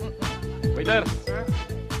 Waiter!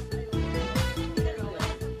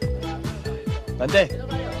 Tante,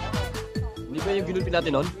 hindi ba yung ginulpi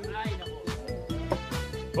natin nun?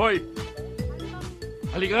 Hoy!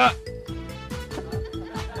 Halika nga!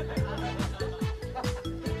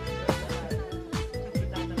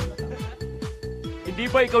 Hindi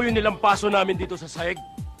ba ikaw yung nilampaso namin dito sa sahig?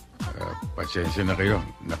 Pasensya na kayo.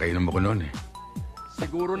 Nakainom ako noon eh.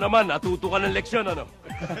 Siguro naman, natuto ka ng leksyon, ano?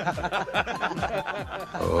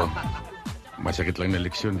 Oo. Masakit lang na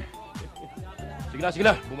leksyon eh. Sige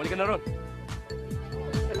na. Bumalik ka na ron.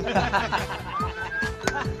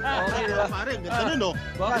 Okay, diba? Pare, ganda nun, no?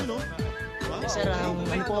 Bakit, no? Sir,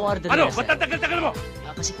 ano po ang order Ano? niya, Ba't sir? tagal-tagal mo?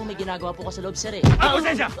 Kasi po may ginagawa po ka sa loob, sir, eh.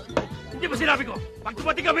 Pasensya! Hindi ba sinabi ko? Pag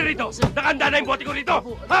dumating kami rito, nakahanda na yung bote ko rito!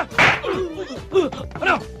 Ha?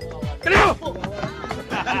 Ano? Kali mo!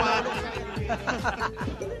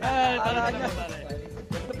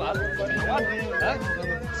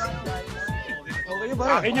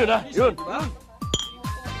 Akin yun, ha? Yun!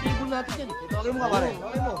 Tibol natin yan. Tawagin mo nga, pare.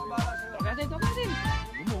 Tawagin mo.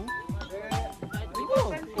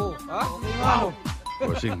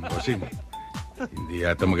 Bossing. Hindi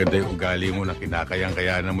yata maganda yung ugali mo na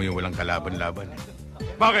kinakayang-kayanan mo yung walang kalaban-laban.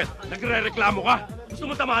 Bakit? Nagre-reklamo ka? Gusto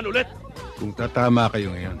mo tamahan ulit? Kung tatama kayo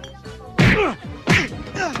ngayon,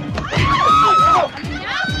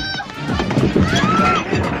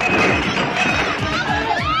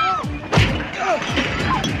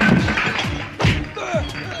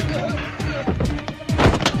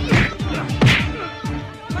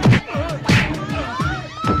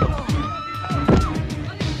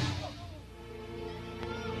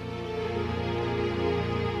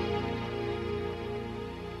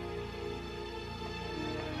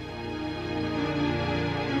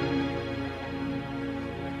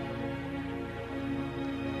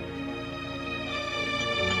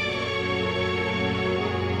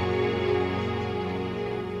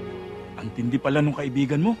 Tindi pala nung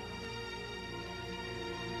kaibigan mo.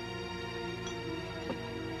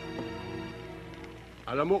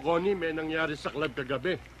 Alam mo, Connie, may nangyari sa club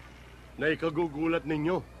kagabi na ikagugulat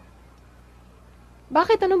ninyo.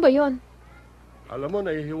 Bakit? Ano ba yon? Alam mo,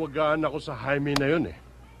 nahihiwagaan ako sa Jaime na yun eh.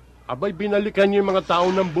 Abay, binalikan niyo yung mga tao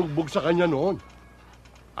ng bugbog sa kanya noon.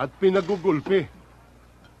 At pinagugulpi.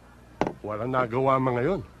 Walang nagawa mga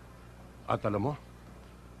yun. At alam mo,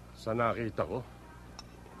 sa nakita ko,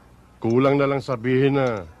 kulang na lang sabihin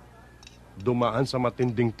na dumaan sa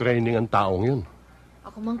matinding training ang taong yun.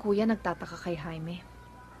 Ako man, kuya, nagtataka kay Jaime.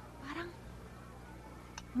 Parang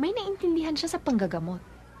may naintindihan siya sa panggagamot.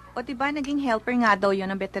 O diba naging helper nga daw yun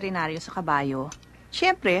ng veterinaryo sa kabayo?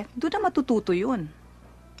 Siyempre, doon na matututo yun.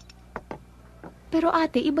 Pero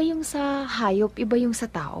ate, iba yung sa hayop, iba yung sa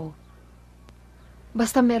tao.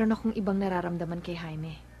 Basta meron akong ibang nararamdaman kay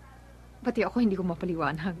Jaime. Pati ako hindi ko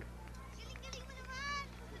mapaliwanag.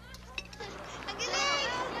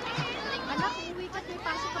 Anak, umuwi ka't may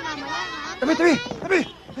pasok ka mamaya, ha? Tabi, tabi, tabi!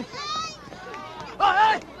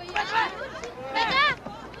 Hoy! Teka!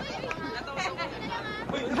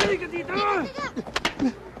 Halika dito!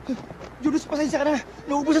 Julius, pasensya ka na.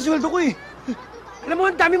 Naubos ang sweldo ko eh. Alam mo,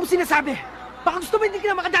 ang dami mo sinasabi. Baka gusto mo hindi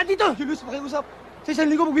ka na makadaan dito. Julius, pakiusap. Sa isang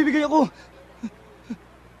linggo magbibigay ako.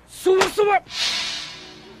 Suwa!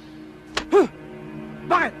 Huh?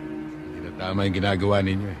 Bakit? Hindi na tama yung ginagawa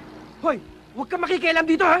ninyo eh. Hoy, huwag kang makikialam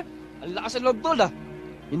dito, ha? Ang lakas ng loob, Tol, ha?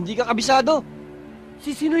 Hindi ka kabisado.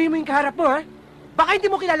 Sisinuhin mo yung kaharap mo, ha? Baka hindi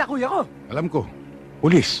mo kilala kuya ko. Alam ko,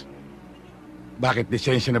 pulis. Bakit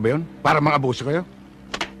lisensya na ba yun? Para mga abuso kayo?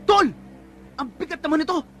 Tol! Ang bigat naman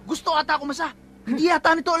nito. Gusto ata ako masa. Hindi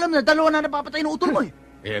yata nito alam na dalawa na napapatay ng utol mo eh.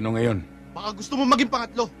 Eh ano ngayon? Baka gusto mo maging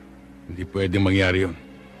pangatlo. Hindi pwedeng mangyari yun.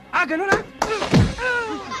 Ah, ganun, ha?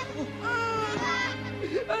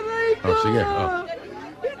 Aray ko! Oh, sige, oh.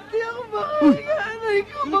 Hindi ako makahinga. Aray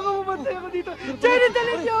ko, baka mamatay ako dito. Janet,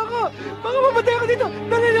 dalhin niyo ako! Baka mamatay ako dito.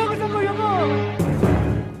 Dalhin niyo ako sa kuya ko!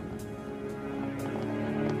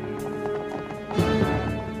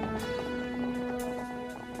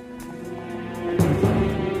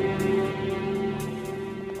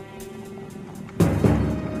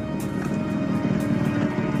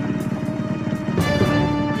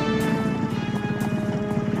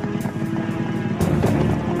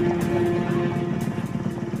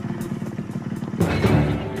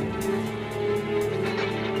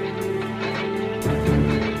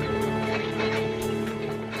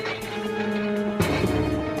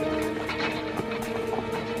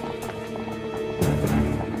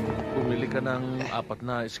 Bumili ka ng 4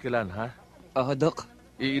 na iskilan, ha? Dok.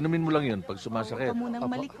 Iinumin mo lang yun pag sumasakit. Huwag ka munang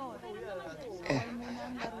Apo. malikot.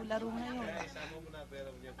 Laro-laro ngayon.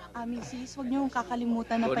 Mrs., huwag niyo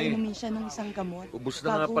kakalimutan na Connie. painumin siya ng isang gamot. Ubus na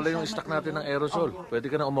nga bago pala siya yung stock matulog. natin ng aerosol. Pwede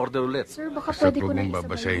ka na umorder ulit. Sir, baka Basta pwede ko huwag na mong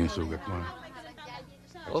babasahin yung sugat mo.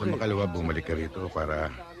 At sa makalawa, bumalik ka rito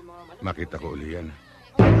para makita ko uli yan.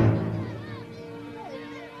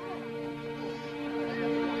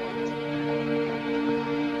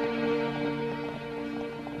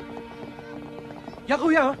 Yan,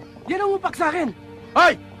 kuya, oh. Yan ang upak sa akin.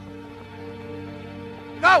 Hoy!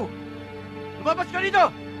 Ikaw! Lumabas ka dito!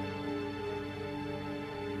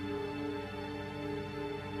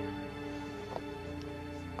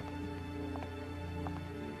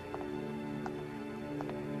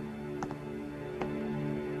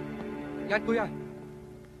 Yan, kuya.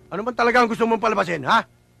 Ano man talaga ang gusto mong palabasin, ha?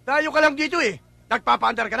 Tayo ka lang dito eh.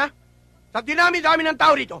 Nagpapaandar ka na? Sa dinami-dami ng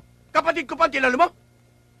tao rito, kapatid ko pa ang tinalo mo?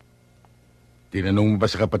 Tinanong mo ba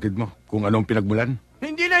sa kapatid mo kung anong pinagmulan?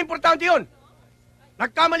 Hindi na importante yun.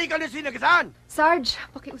 Nagkamali ka na sinagasaan. Sarge,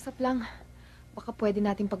 pakiusap lang. Baka pwede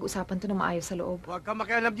nating pag-usapan to na maayos sa loob. Huwag kang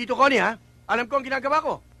makialam dito, Connie, ha? Alam ko ang ginagawa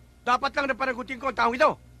ko. Dapat lang na panagutin ko ang taong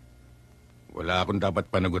ito. Wala akong dapat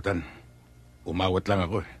panagutan. Umawat lang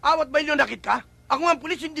ako eh. Awat ba nakit ka? Ako nga ang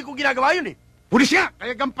pulis, hindi ko ginagawa yun eh. Pulis nga!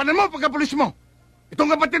 Kaya gampanan mo pagka-pulis mo! Itong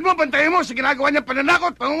kapatid mo, bantayan mo sa ginagawa niya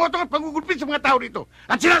pananakot, pangungotong at pangugulpit sa mga tao rito.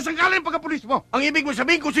 At sinasangkala yung pagka-pulis mo. Ang ibig mo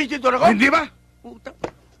sabihin kung sinisitor ako? Hindi ba? Puta.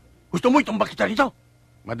 Gusto mo itumbak kita rito?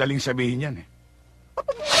 Madaling sabihin yan eh.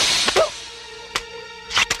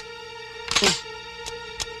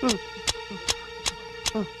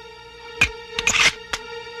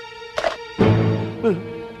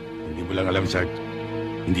 Hindi mo lang alam, Sarge.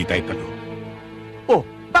 Hindi tayo talo. Oh,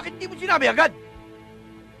 bakit di mo sinabi agad?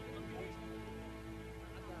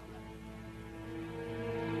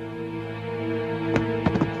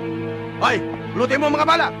 Hoy, lutin mo ang mga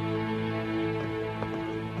bala!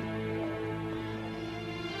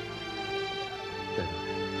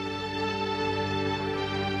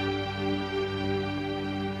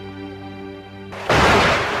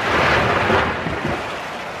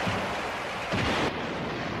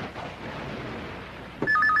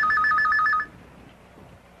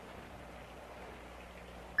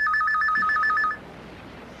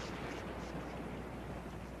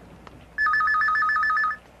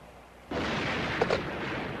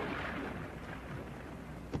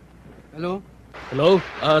 Hello? Hello?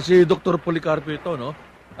 Si Dr. Policarpio ito, no?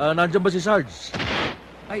 Nandiyan ba si Sarge?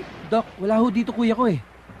 Ay, Doc, wala ho dito kuya ko eh.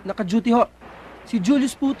 Naka-duty ho. Si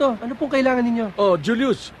Julius po to. Ano pong kailangan ninyo? Oh,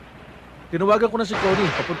 Julius. Tinawagan ko na si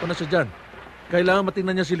Connie. Papunta na siya dyan. Kailangan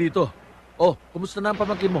matingnan niya si Lito. Oh, kumusta na ang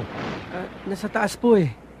pamangkin mo? Nasa taas po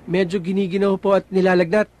eh. Medyo giniginaw po at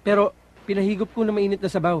nilalagnat. Pero pinahigop ko na mainit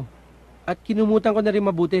na sabaw. At kinumutan ko na rin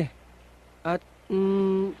mabuti. At,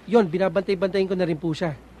 yun, binabantay-bantayin ko na rin po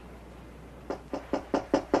siya.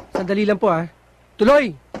 Sandali lang po,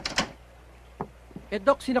 Tuloy!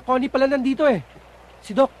 Doc, sina Connie pala nandito eh.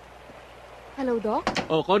 Si Doc. Hello, Doc?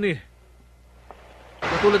 Oh, Connie.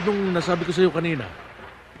 Katulad nung nasabi ko sa iyo kanina,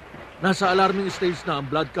 nasa alarming stage na ang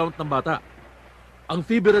blood count ng bata. Ang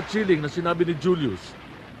fever at chilling na sinabi ni Julius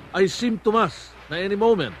ay symptoms na any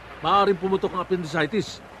moment maaaring pumutok ang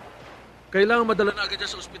appendicitis. Kailangan madala na agad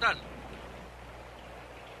siya sa ospital.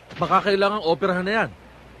 Baka kailangang operahan na yan.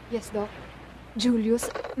 Yes, Doc. Julius,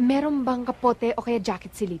 meron bang kapote o kaya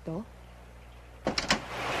jacket si Lito?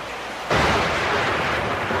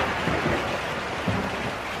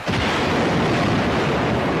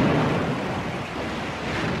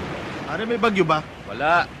 Ano, may bagyo ba?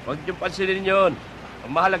 Wala. Huwag niyong pansinin yun.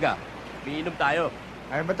 Ang mahalaga, umiinom tayo.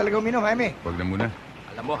 Ayaw ba talaga uminom, Jaime? Huwag na muna.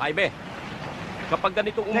 Alam mo, Jaime, kapag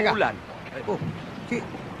ganitong umuulan... Oh,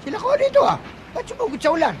 sila ko dito Ba't sumugod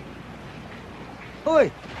sa ulan? Hoy!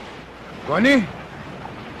 Connie!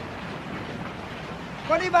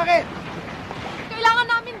 Connie, bakit? Kailangan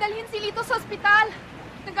namin dalhin si Lito sa ospital.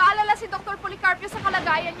 Nag-aalala si Dr. Policarpio sa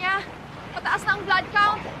kalagayan niya. Mataas na ang blood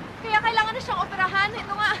count. Kaya kailangan na siyang operahan.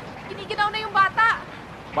 Ito nga, giniginaw na yung bata.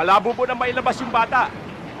 Malabo po na mailabas yung bata.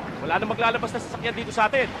 Wala na maglalabas na sasakyan dito sa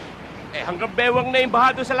atin. Hanggang bewang na yung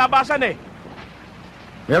baha doon sa labasan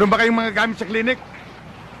Meron ba kayong mga gamit sa klinik?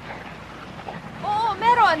 Oo,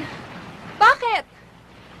 meron. Bakit?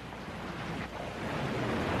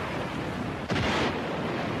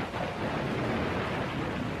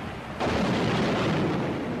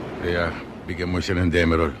 Kaya, bigyan mo siya ng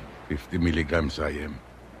Demerol. 50 milligrams IM.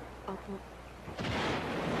 Opo.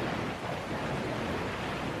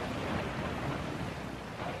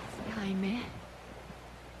 Si Jaime?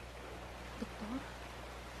 Doktor?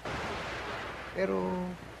 Pero,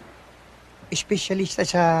 espesyalista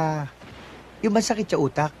sa... Yung masakit sa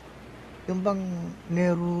utak. Yung bang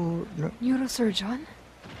Neurosurgeon?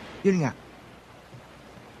 Yun nga.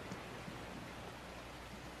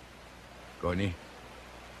 Connie,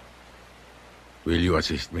 will you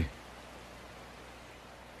assist me?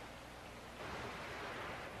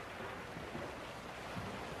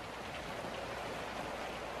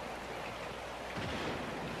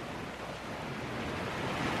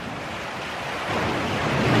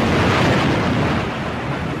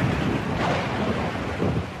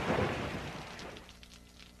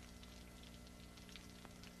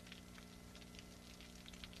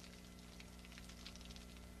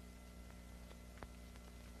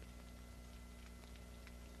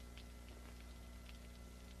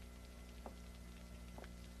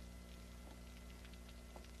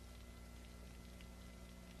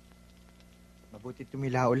 Mabuti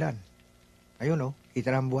tumila ulan. Ayun kita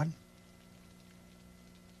na ang buwan.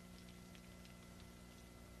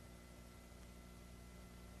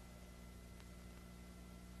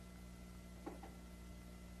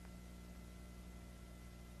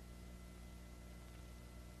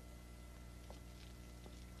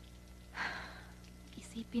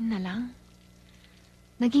 Isipin na lang.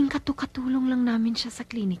 Naging katukatulong lang namin siya sa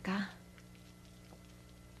klinika.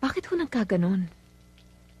 Bakit ko nagkaganon?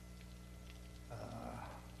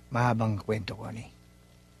 Mahabang kwento ko,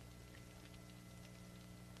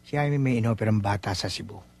 Si Jaime may inoperang bata sa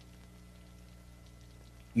Cebu.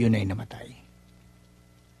 Yun ay namatay.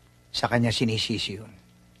 Sa kanya sinisisi yun.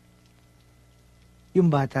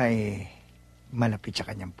 Yung bata malapit sa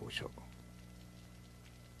kanyang puso.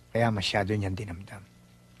 Kaya masyado niyang dinamdam.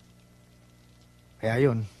 Kaya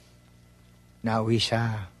yun, nauwi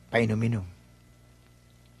sa painom-inom.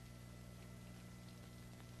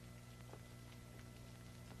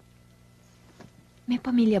 May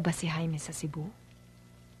pamilya ba si Jaime sa Cebu?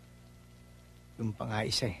 Yung pa nga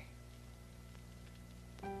isa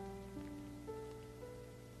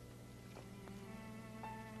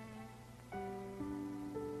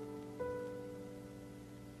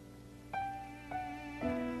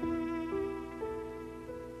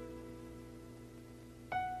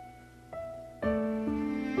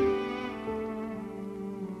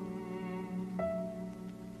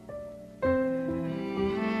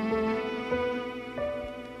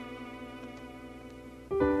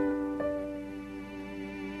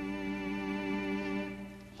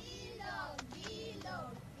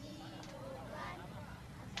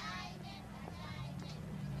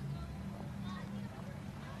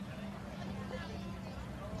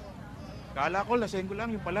Kala ko, lasenggo lang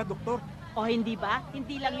yung pala, doktor. O hindi ba?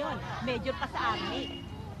 Hindi lang yon. Major pa sa army.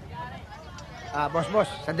 Boss,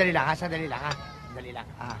 sandali lang ha. Sandali lang.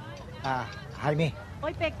 Jaime.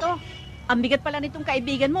 Oy, Pekto. Ang bigat pala nitong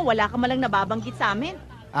kaibigan mo. Wala ka malang nababanggit sa amin.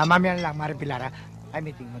 Mamaya na lang, Mari Pilara. Ay,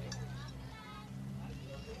 meeting mo.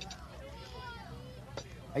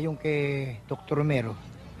 Ayun kay Dr. Romero,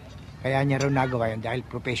 kaya niya raw nagawa yan dahil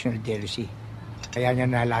professional jealousy. Kaya niya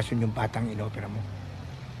nalason yung batang inopera mo.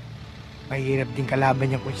 Mahirap din kalaban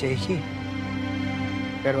niyang konsensya.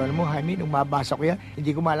 Pero alam mo, Jaime, nung mabasa ko yan,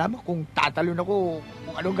 hindi ko malaman kung tatalon ako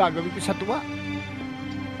kung anong gagawin ko sa tuwa.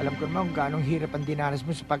 Alam ko naman kung gano'ng hirap ang dinanas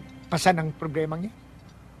mo sa pagpasa ng problema niya.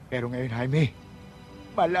 Pero ngayon, Jaime,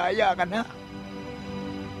 malaya ka na.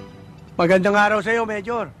 Magandang araw sa iyo,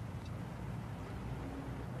 Major.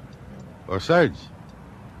 O, Sarge.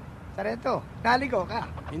 Sarento, naligo ka.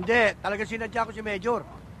 Hindi, talaga sinadya ko si Major.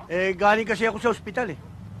 Galing kasi ako sa ospital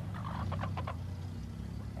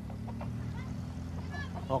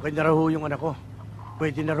Okay na raw yung anak ko.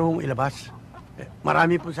 Pwede na raw ilabas.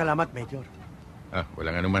 Marami pong salamat, Major.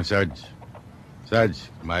 Walang anuman, Sarge. Sarge,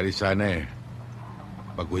 maalis sana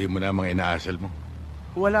Baguhin mo na ang mga inaasal mo.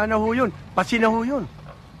 Wala na ho yun. Pasi na ho yun.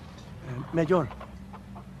 Major.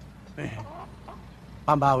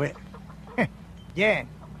 Pambawi. Jen,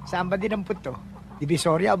 saan ba din ang puto?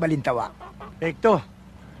 Divisoria o Balintawa? Pekto,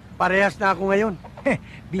 parehas na ako ngayon.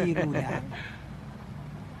 Biro lang.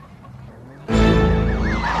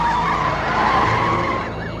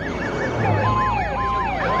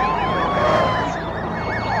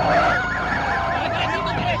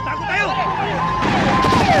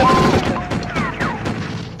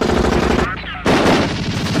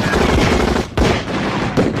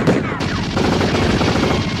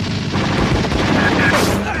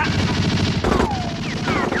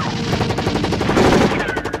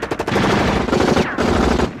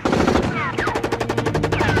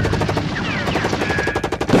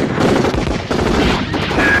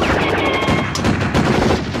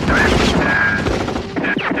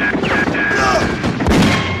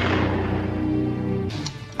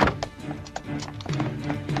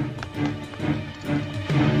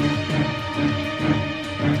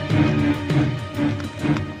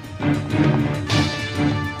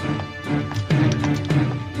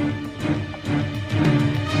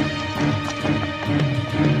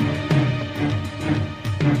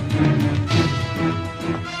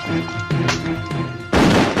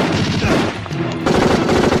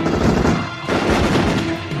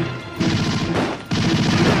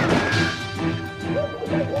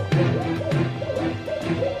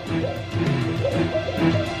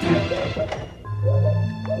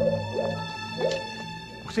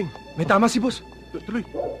 May tama si boss. Tuloy.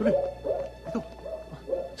 Ito.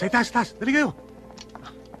 Sa taas. Dali kayo.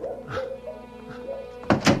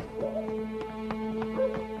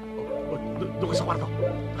 Doon ka sa kwarto.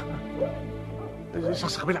 Sa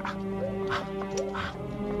kabila.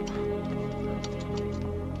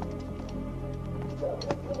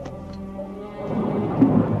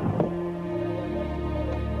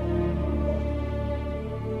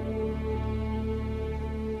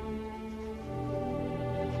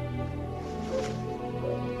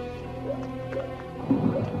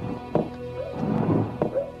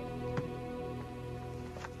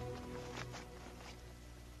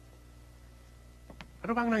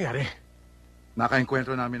 Ano bang nangyari?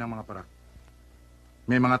 Nakaenkwentro namin ang mga parak.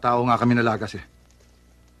 May mga tao nga kami nalagas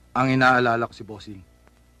Ang inaalala ko si Bossing.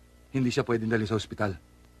 Hindi siya pwedeng dali sa ospital.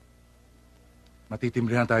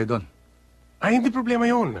 Matitimbrihan tayo doon. Ay, hindi problema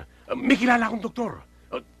yun. May kilala akong doktor.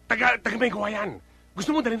 Taga may gawayan.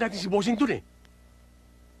 Gusto mo dalhin natin si Bossing doon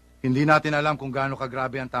Hindi natin alam kung gaano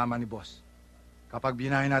kagrabe ang tama ni Boss. Kapag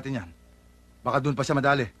binahin natin yan, baka doon pa siya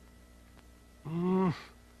madali.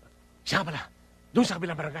 Siya pala. Doon sa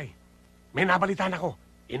kabilang barangay. May nabalitaan ako.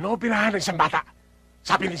 Inoperahan ng isang bata.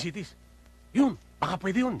 Sa Pinicities. Yun, baka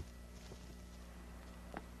pwede yun.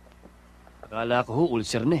 Akala ko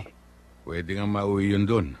ulcer na Pwede nga mauwi yun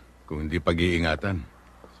doon kung hindi pag-iingatan.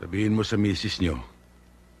 Sabihin mo sa misis nyo,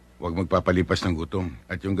 huwag magpapalipas ng gutom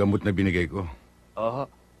at yung gamot na binigay ko. Oo.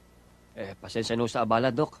 Pasensya no sa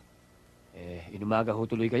abala, Dok. Inumaga ho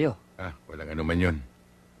tuloy kayo. Walang anuman yun.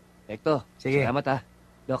 Hector, sige. Salamat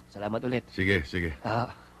Dok, salamat ulit. Sige.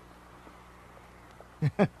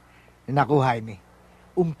 Naku, Jaime.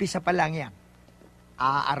 Umpisa pa lang yan.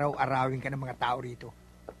 Aaraw-arawin ka ng mga tao rito.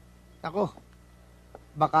 Naku,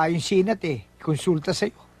 baka yung sinat konsulta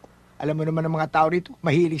sa'yo. Alam mo naman ng mga tao rito,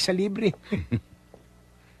 mahilig sa libre.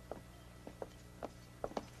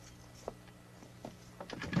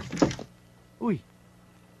 Uy,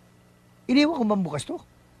 iniwan ko bang bukas to?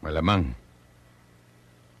 Malamang.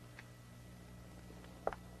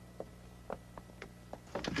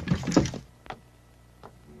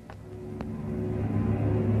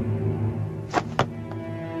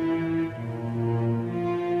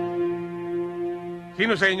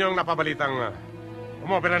 Sino sa inyo ang napabalitang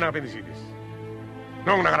umopera ng appendicitis.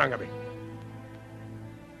 Noong nakaraang gabi.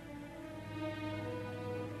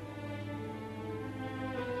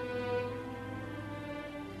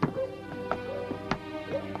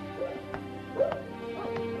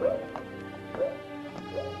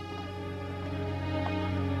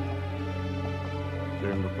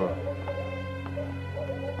 Sino pa?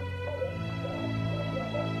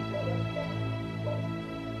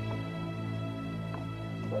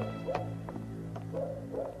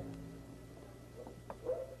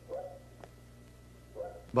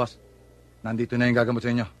 Boss, nandito na yung gagamot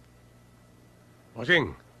sa inyo. Bossing,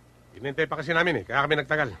 inintay pa kasi namin kaya kami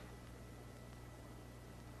nagtagal.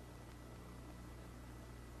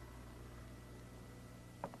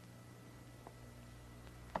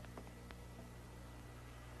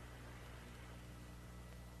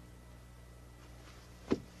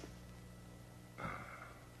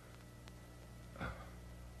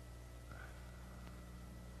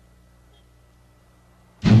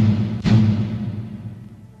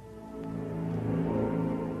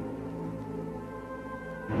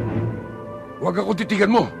 Huwag akong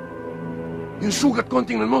titigan mo. Yung sugat ko ang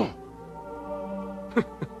tingnan mo.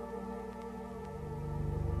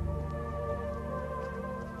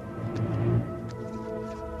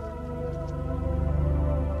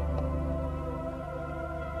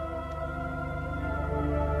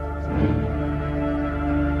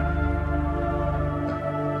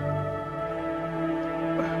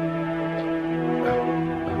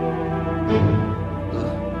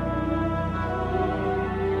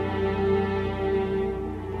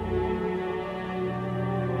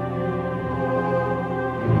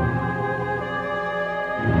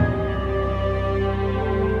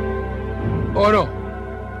 O ano?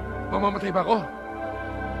 Mamamatay ba ako?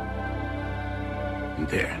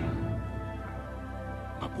 Hindi.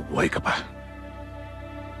 Mabubuhay ka pa.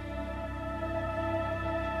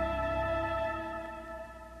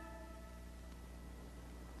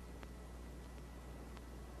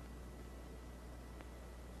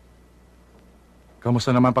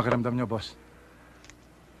 Kamusta naman pakiramdam niyo, boss?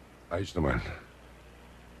 Ayos naman.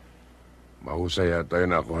 Mahusay yata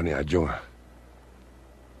yun ako ni Adjong.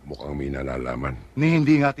 Mukhang may nalalaman.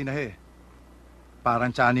 Hindi nga tinahi.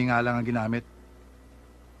 Parang tsani nga lang ang ginamit.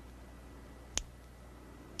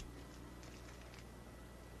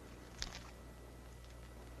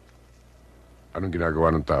 Anong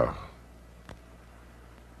ginagawa ng tao?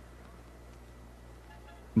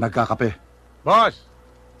 Nagkakape. Boss!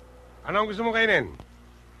 Ano ang gusto mong kainin?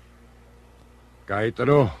 Kahit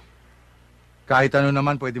ano. Kahit ano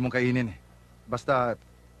naman pwede mong kainin eh. Basta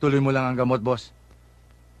tuloy mo lang ang gamot, boss.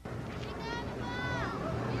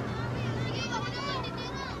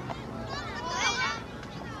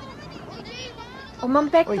 O, Ma'am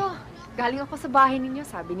Pekto, galing ako sa bahay ninyo.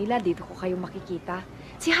 Sabi nila, dito ko kayo makikita.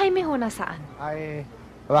 Si Jaime ho nasaan? Ay,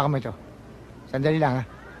 hawakan mo ito. Sandali lang, ha?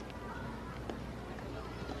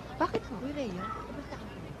 Bakit ho?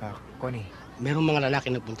 Connie, Merong mga lalaki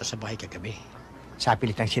nagpunta sa bahay kagabi. sa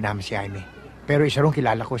pilit ang sinama si Jaime. Pero isa rong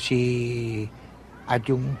kilala ko si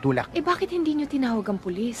Adyong Tulak. Eh, bakit hindi nyo tinawag ang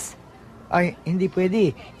pulis? Ay, hindi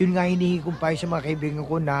pwede. Yun nga hinihingi kong payo sa mga kaibigan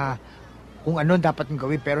ko na kung ano dapat kong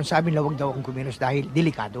gawin. Pero sabi na huwag daw akong kumilos dahil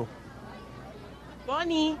delikado.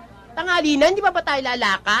 Connie, tanghali na, hindi pa ba tayo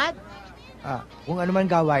lalakad? Kung ano man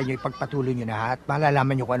gawain nyo, ipagpatuloy nyo na at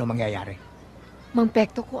malalaman nyo kung ano mangyayari. Mang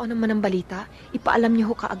Pekto, kung ano man ang balita, ipaalam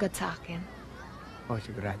niyo ho kaagad sa akin.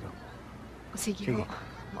 Sigurado. O, sige Sige. ho,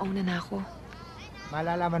 mauna na ako.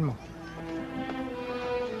 Malalaman mo.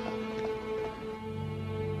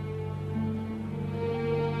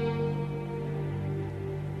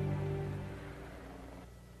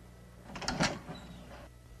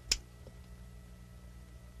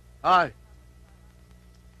 Ay!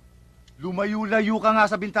 Lumayo-layo ka nga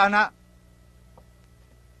sa bintana.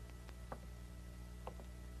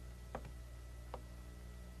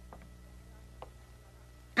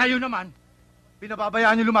 Kayo naman,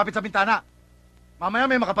 pinababayaan niyo lumapit sa bintana. Mamaya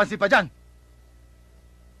may makapansin pa dyan.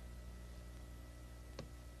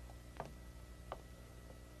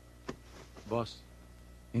 Boss,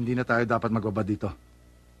 hindi na tayo dapat magbaba dito.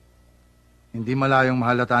 Hindi malayong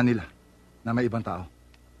mahalata nila na may ibang tao.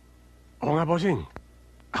 Oo nga, bossing.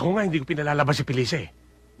 Ako nga hindi ko pinalalabas si Felice.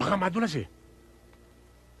 Baka madulas eh.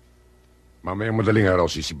 Mamayang madaling araw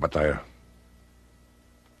sisibba tayo.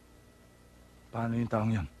 Paano yung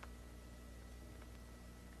taong yan?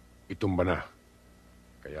 Itumba na.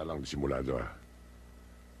 Kaya lang disimulado ah.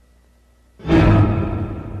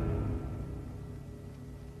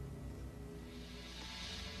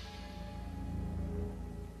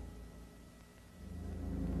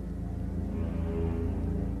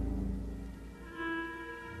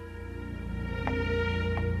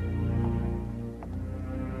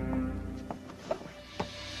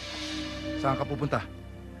 Saan ka pupunta?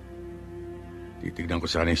 Titignan ko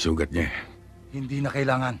sana yung sugat niya. Hindi na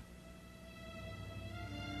kailangan.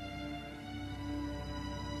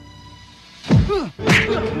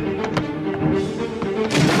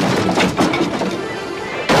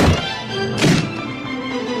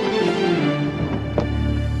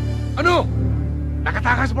 Ano?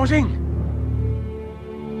 Nakatakas, bossing!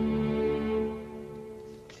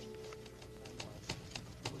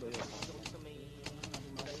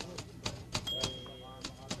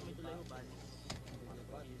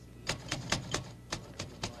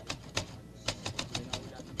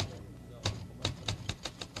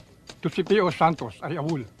 To si P.O. Santos ay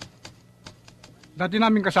awol. Dati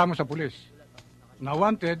namin kasama sa pulis. Na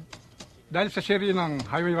wanted dahil sa serye ng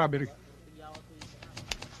highway robbery.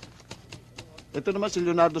 Ito naman si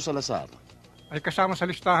Leonardo Salazar. Ay kasama sa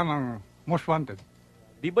listahan ng most wanted.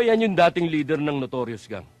 Di ba yan yung dating leader ng Notorious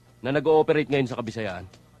Gang na nag-ooperate ngayon sa Kabisayaan?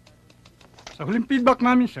 Sa huling feedback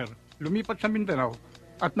namin, sir, lumipat sa Mindanao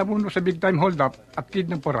at nabuno sa big time hold-up at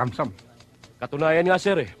kidnap for ransom. Katunayan nga,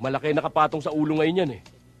 sir, malaki nakapatong sa ulo ngayon yan.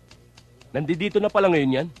 Nandito na pala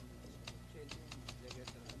ngayon yan.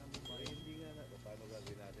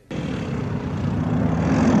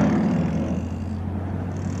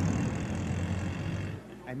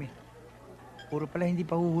 Jaime, puro pala hindi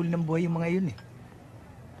pa huhuli ng buhay yung mga yun eh.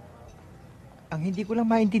 Ang hindi ko lang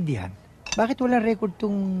maintindihan, bakit walang record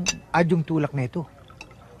tong adyong tulak na ito?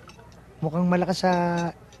 Mukhang malakas sa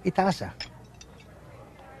itaas ah.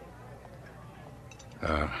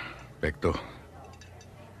 Pekto.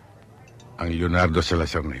 Ang Leonardo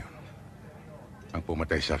Salazar na yun, ang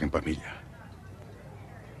pumatay sa aking pamilya.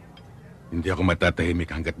 Hindi ako matatahimik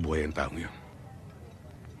hanggat buhay ang taong yun.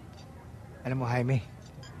 Alam mo, Jaime,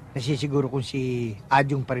 nasisiguro kung si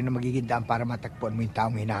Adyong pa rin na magiging daan para matagpuan mo yung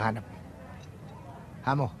taong hinahanap mo.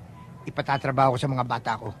 Hamo, ipatatrabaho ko sa mga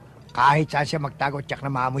bata ko. Kahit saan siya magtago, tsak na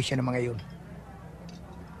maamoy siya ng mga yun.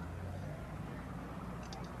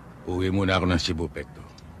 Uwi muna ako ng Cebu, Pekto.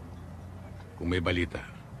 Kung may balita,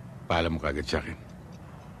 paalam mo kagad sa akin.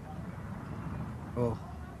 Oh.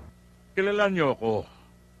 Kilala niyo ako.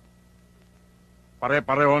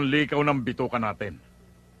 Pare-pareho ang likaw ng bituka natin.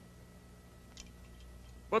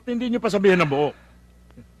 Ba't hindi niyo pa sabihin na buo?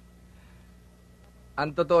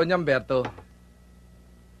 Ang totoo niyan, Berto,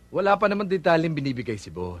 wala pa naman detalyeng binibigay si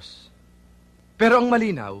boss. Pero ang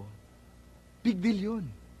malinaw, big deal yun.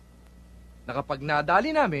 Na kapag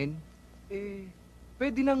nadali namin,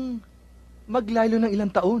 pwede nang maglaylo ng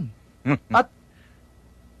ilang taon. At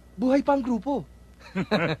buhay pa ang grupo.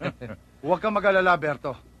 Huwag kang mag-alala,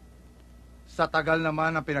 Berto. Sa tagal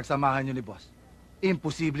naman ang pinagsamahan niyo ni boss,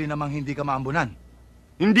 imposible namang hindi ka maambunan.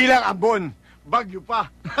 Hindi lang ambon, bagyo pa.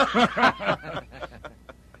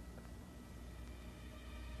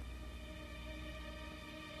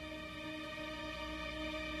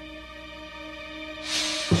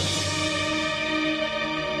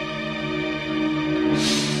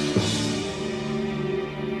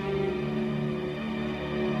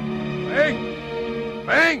 Peng!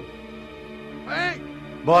 Peng! Peng!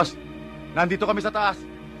 Boss, nandito kami sa taas.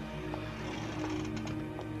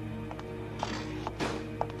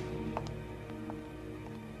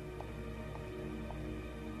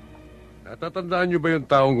 Natatandaan niyo ba yung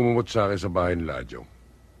taong gumamot sa akin sa bahay ni Ladyo?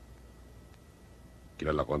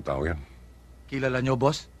 Kilala ko ang tao yan. Kilala niyo,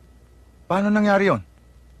 boss? Paano nangyari yon?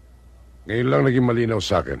 Ngayon lang naging malinaw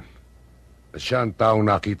sa akin na siya ang taong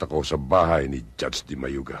nakita ko sa bahay ni Judge Di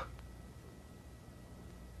Mayuga.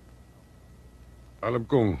 Alam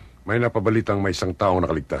kong may napabalitang may isang taong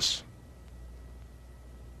nakaligtas.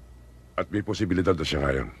 At may posibilidad na siya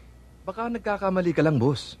ngayon. Baka nagkakamali ka lang,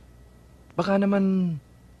 boss. Baka naman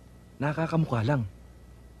nakakamukha lang.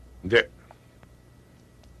 Hindi.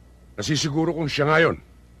 Nasisiguro kong siya ngayon.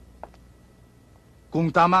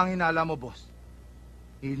 Kung tama ang hinala mo, boss,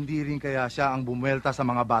 hindi rin kaya siya ang bumuelta sa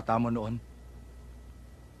mga bata mo noon?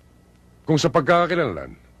 Kung sa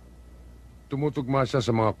pagkakakilanlan, tumutugma siya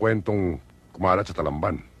sa mga kwentong kumalat sa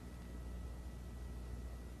Talamban.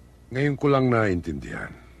 Ngayon ko lang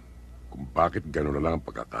naintindihan kung bakit gano'n na lang ang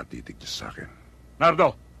pagkakatitig niya sa akin.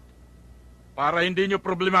 Nardo, para hindi niyo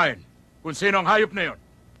problemahin kung sino ang hayop na yon,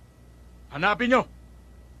 hanapin niyo,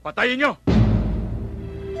 patayin niyo.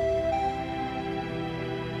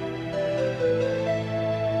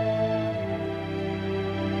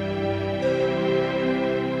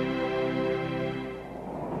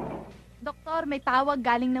 Doktor, may tawag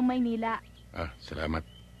galing ng Maynila. Salamat.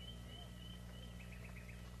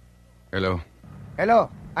 Hello.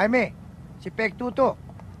 Hello, Jaime. Si Pekto to.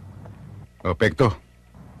 Pekto.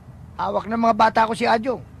 Hawak ng mga bata ko si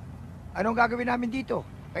Adyong. Anong gagawin namin dito?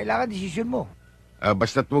 Kailangan desisyon mo.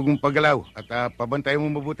 Basta't huwag mong paggalaw at pabantayan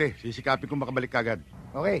mo mabuti. Sisikapin kong makabalik kagad.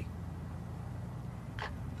 Okay.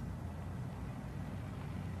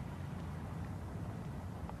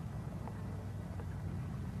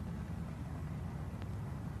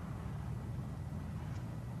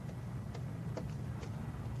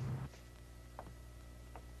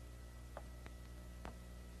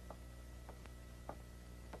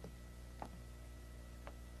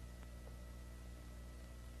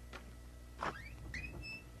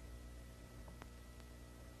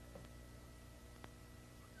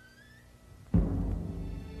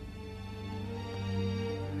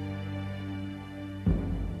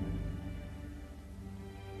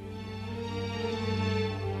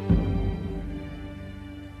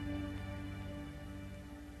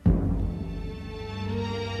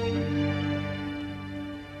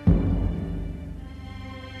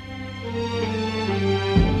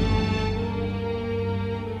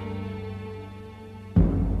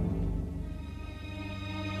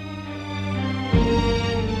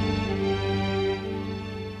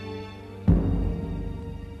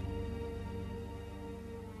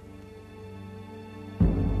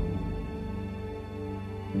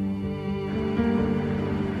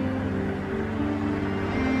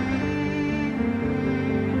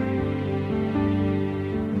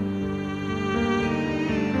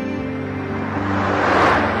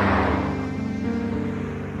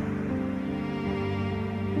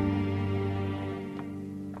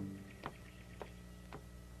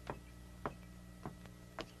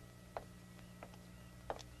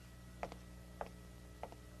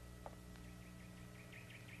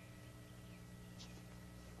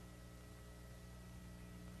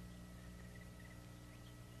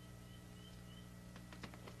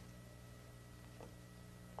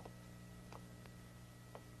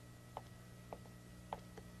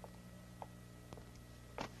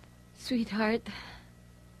 Sweetheart,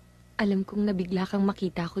 alam kong nabigla kang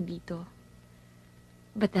makita ko dito.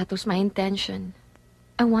 But that was my intention.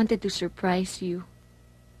 I wanted to surprise you.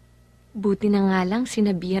 Buti na nga lang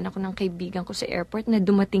sinabihan ako ng kaibigan ko sa airport na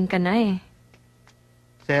dumating ka na eh.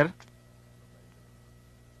 Sir?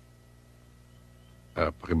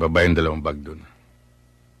 Pakibaba yung 2 bag dun.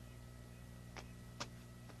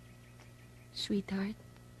 Sweetheart,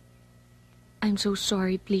 I'm so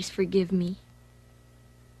sorry. Please forgive me.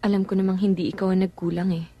 Alam ko namang hindi ikaw ang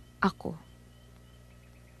nagkulang eh. Ako.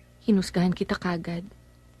 Hinusgahan kita kagad.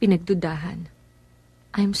 Pinagdudahan.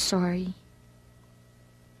 I'm sorry.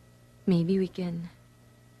 Maybe we can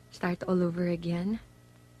start all over again.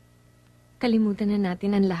 Kalimutan na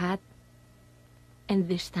natin ang lahat. And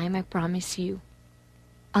this time I promise you,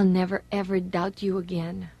 I'll never ever doubt you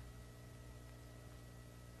again.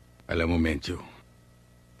 Alam mo, Mencho,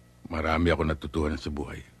 marami ako natutuhan sa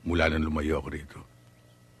buhay mula nang lumayo ako rito.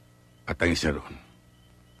 At ang isa ron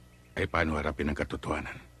ay paano harapin ang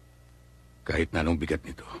katotohanan. Kahit na anong bigat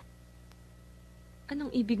nito.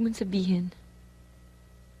 Anong ibig mong sabihin?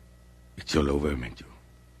 It's all over, Mencho.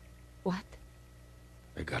 What?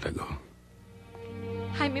 I gotta go.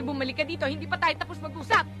 Jaime, bumalik ka dito. Hindi pa tayo tapos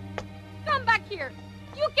mag-usap. Come back here.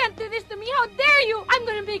 You can't do this to me. How dare you? I'm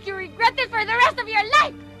gonna make you regret it for the rest of your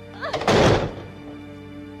life.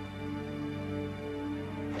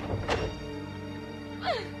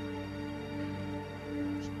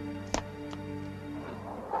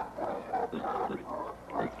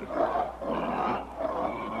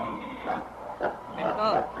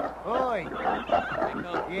 Hoy!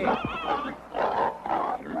 Yeah.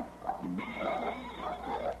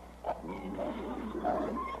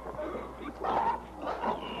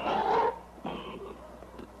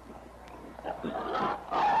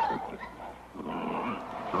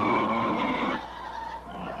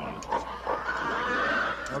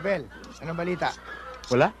 Nobel, anong balita?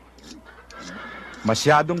 Wala.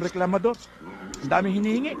 Masyadong reklamador. Ang daming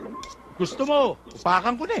hinihingi. Gusto mo,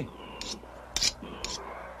 upakan ko na eh.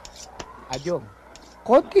 Adyong,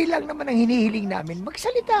 konti lang naman ang hinihiling namin.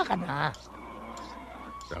 Magsalita ka na.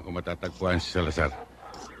 Saan ko matatagpuan si Salazar?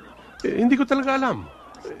 Hindi ko talaga alam.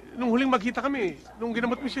 Nung huling magkita kami, nung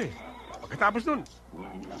ginamot mo siya eh. Pagkatapos nun,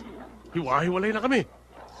 hiwa-hiwalay na kami.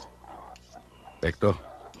 Tekto,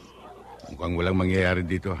 mukhang walang mangyayari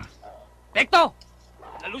dito ha. Pekto!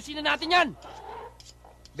 Lalusin na natin yan!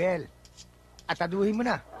 Bel, ataduhin mo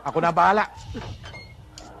na. Ako na bahala.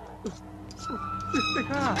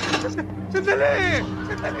 Teka, sandali!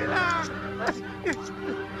 Sandali lang!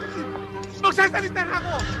 Magsasalita na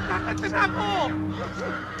ako! Kakanta na ako!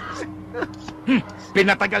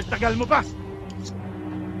 Pinatagal-tagal mo pa!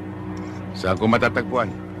 Saan ko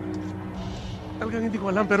matatagpuan? Talagang hindi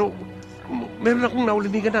ko alam, pero meron akong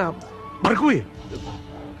naulinigan na barko eh.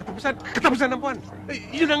 Katapusan ng buwan.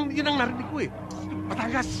 Yun ang narinig ko eh.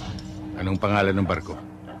 Batangas. Anong pangalan ng barko?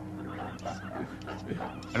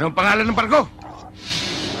 Anong pangalan ng barko?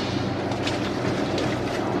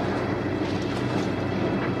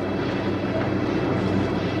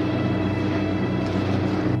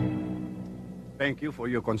 Thank you for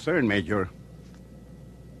your concern, Major.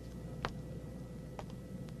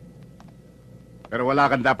 Pero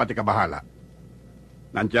wala kang dapat ikabahala.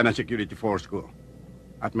 Nandiyan ang security force ko.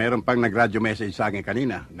 At mayroon pang nag-radio message sa akin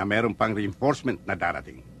kanina na mayroon pang reinforcement na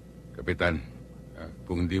darating. Kapitan,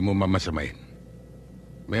 kung hindi mo mamasamain,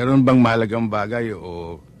 meron bang mahalagang bagay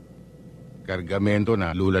o kargamento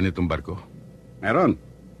na lula nitong barko? Meron.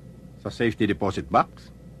 Sa safety deposit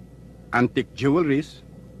box, antique jewelries,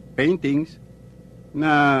 paintings,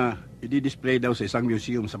 na i-display daw sa isang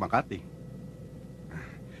museum sa Makati.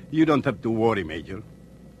 You don't have to worry, Major.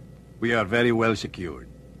 We are very well secured.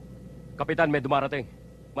 Kapitan, may dumarating.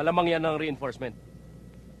 Malamang yan ang reinforcement.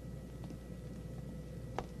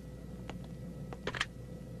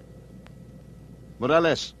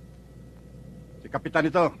 Morales. Si Kapitan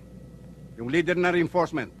ito. Yung leader na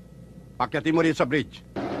reinforcement. Pakyatin mo rin sa bridge.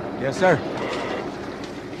 Yes, sir.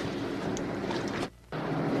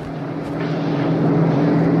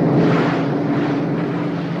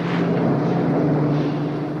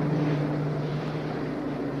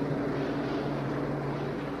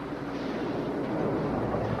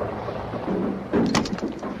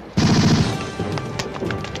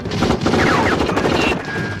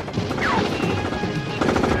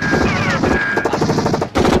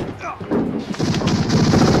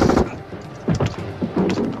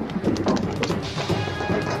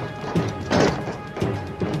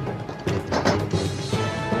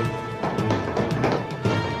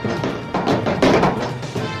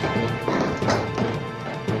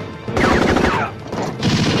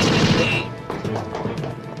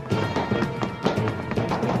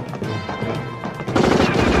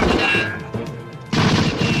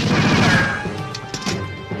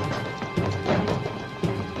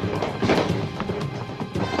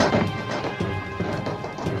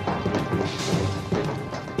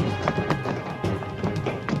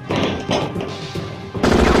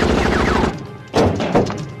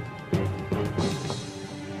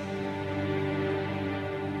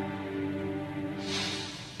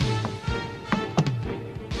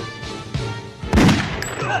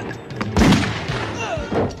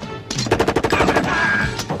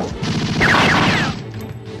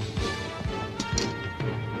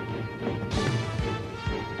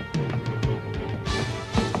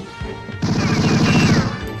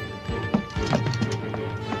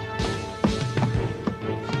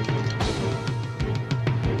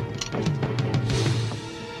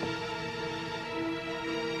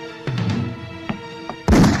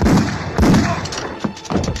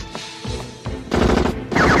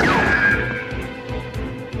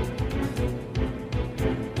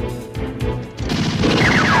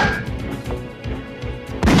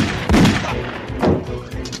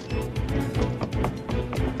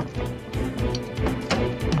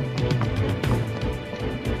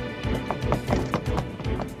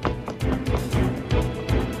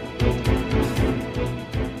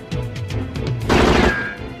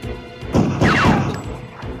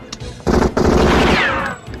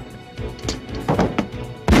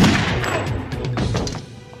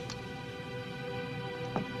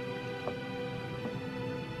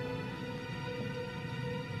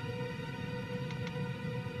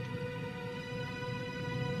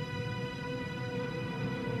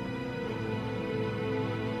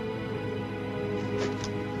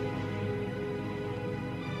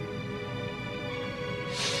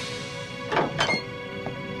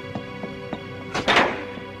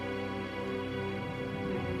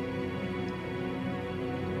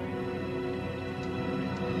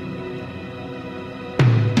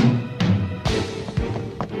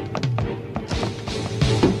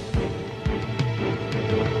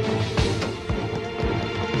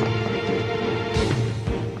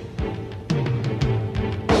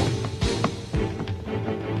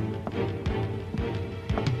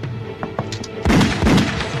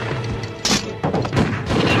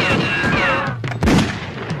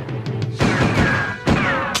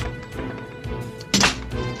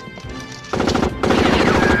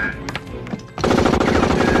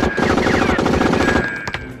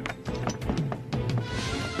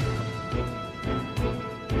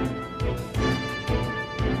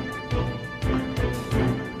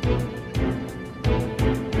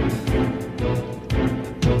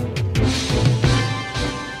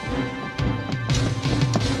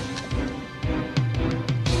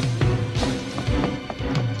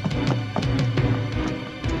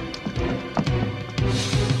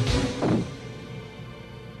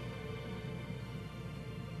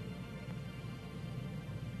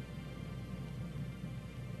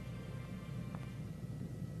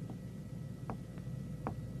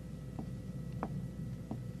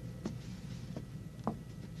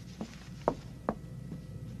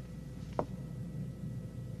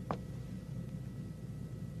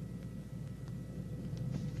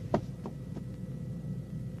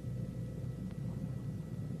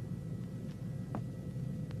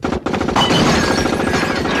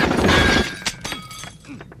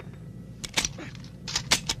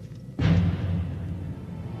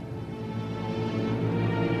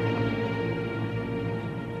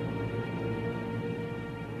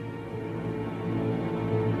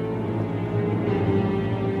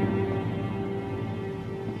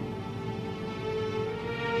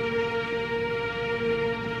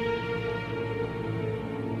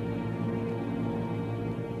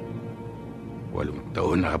 8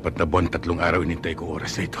 taon na 4 na buwan, 3 araw inintay ko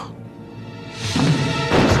oras na ito.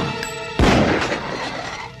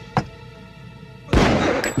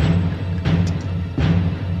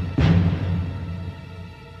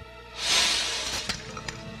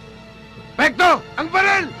 Pekto! Ang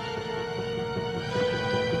baril!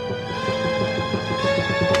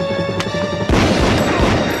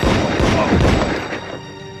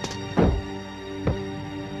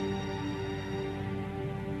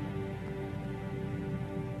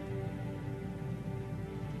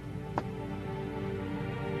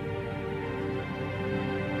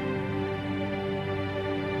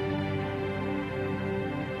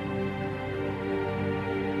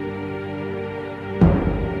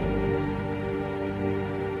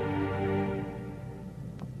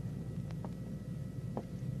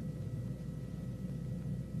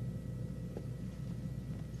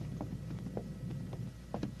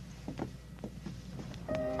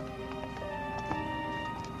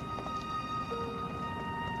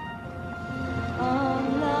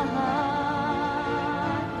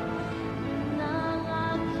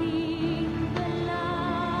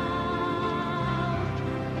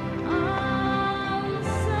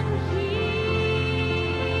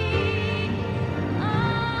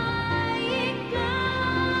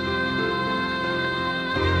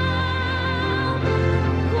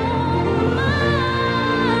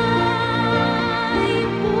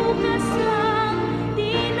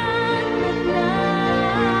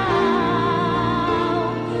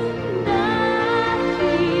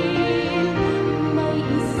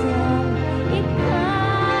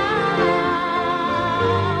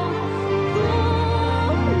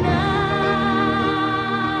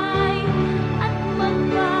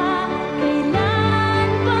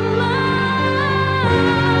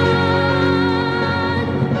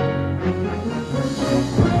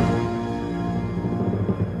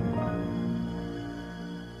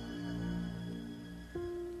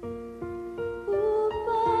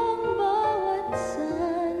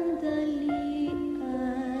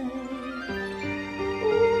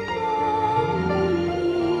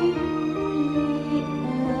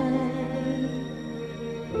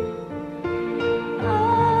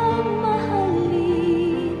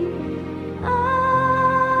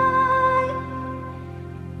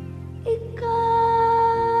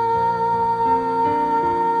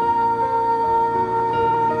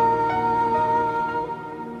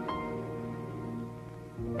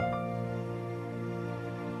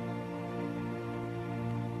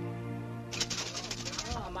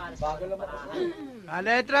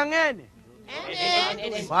 Letrang N.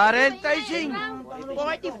 45.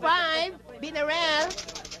 45. Binarel.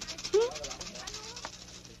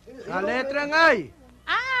 Sa letrang I.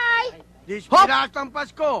 Ay! Dispiratang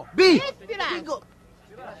Pasko. B. Dispirat.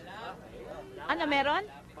 Ano, meron?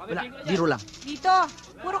 Wala, biro lang. Dito.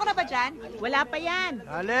 Puro ka na ba dyan? Wala pa yan.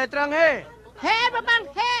 Sa letrang He. He, babang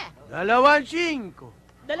he! 25.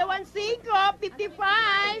 25,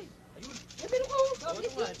 55.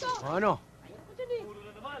 Ano?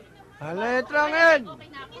 Sa letrang N.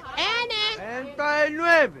 N.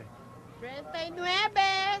 39.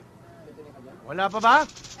 39. Wala pa ba?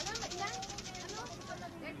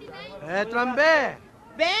 Letrang B.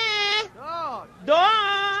 B.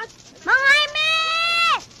 Dos. Mga Jaime!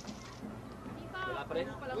 Wala pa rin.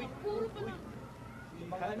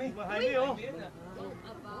 Jaime, oh.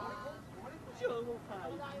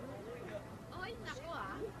 Oy, naku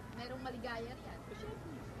ah. Merong maligaya riyan.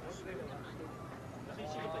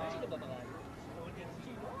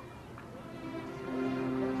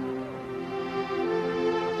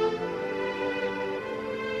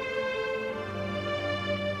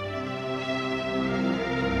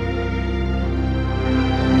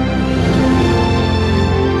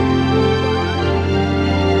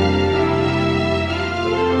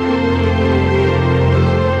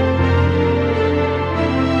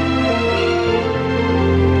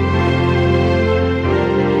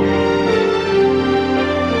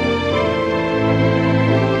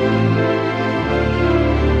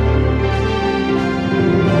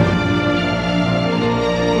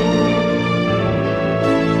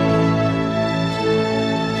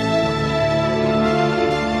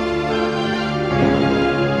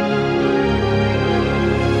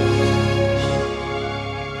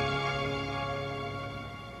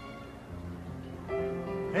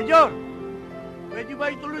 Major, pwede ba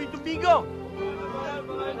ituloy itong bigo?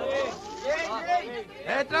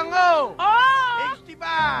 Letrang O.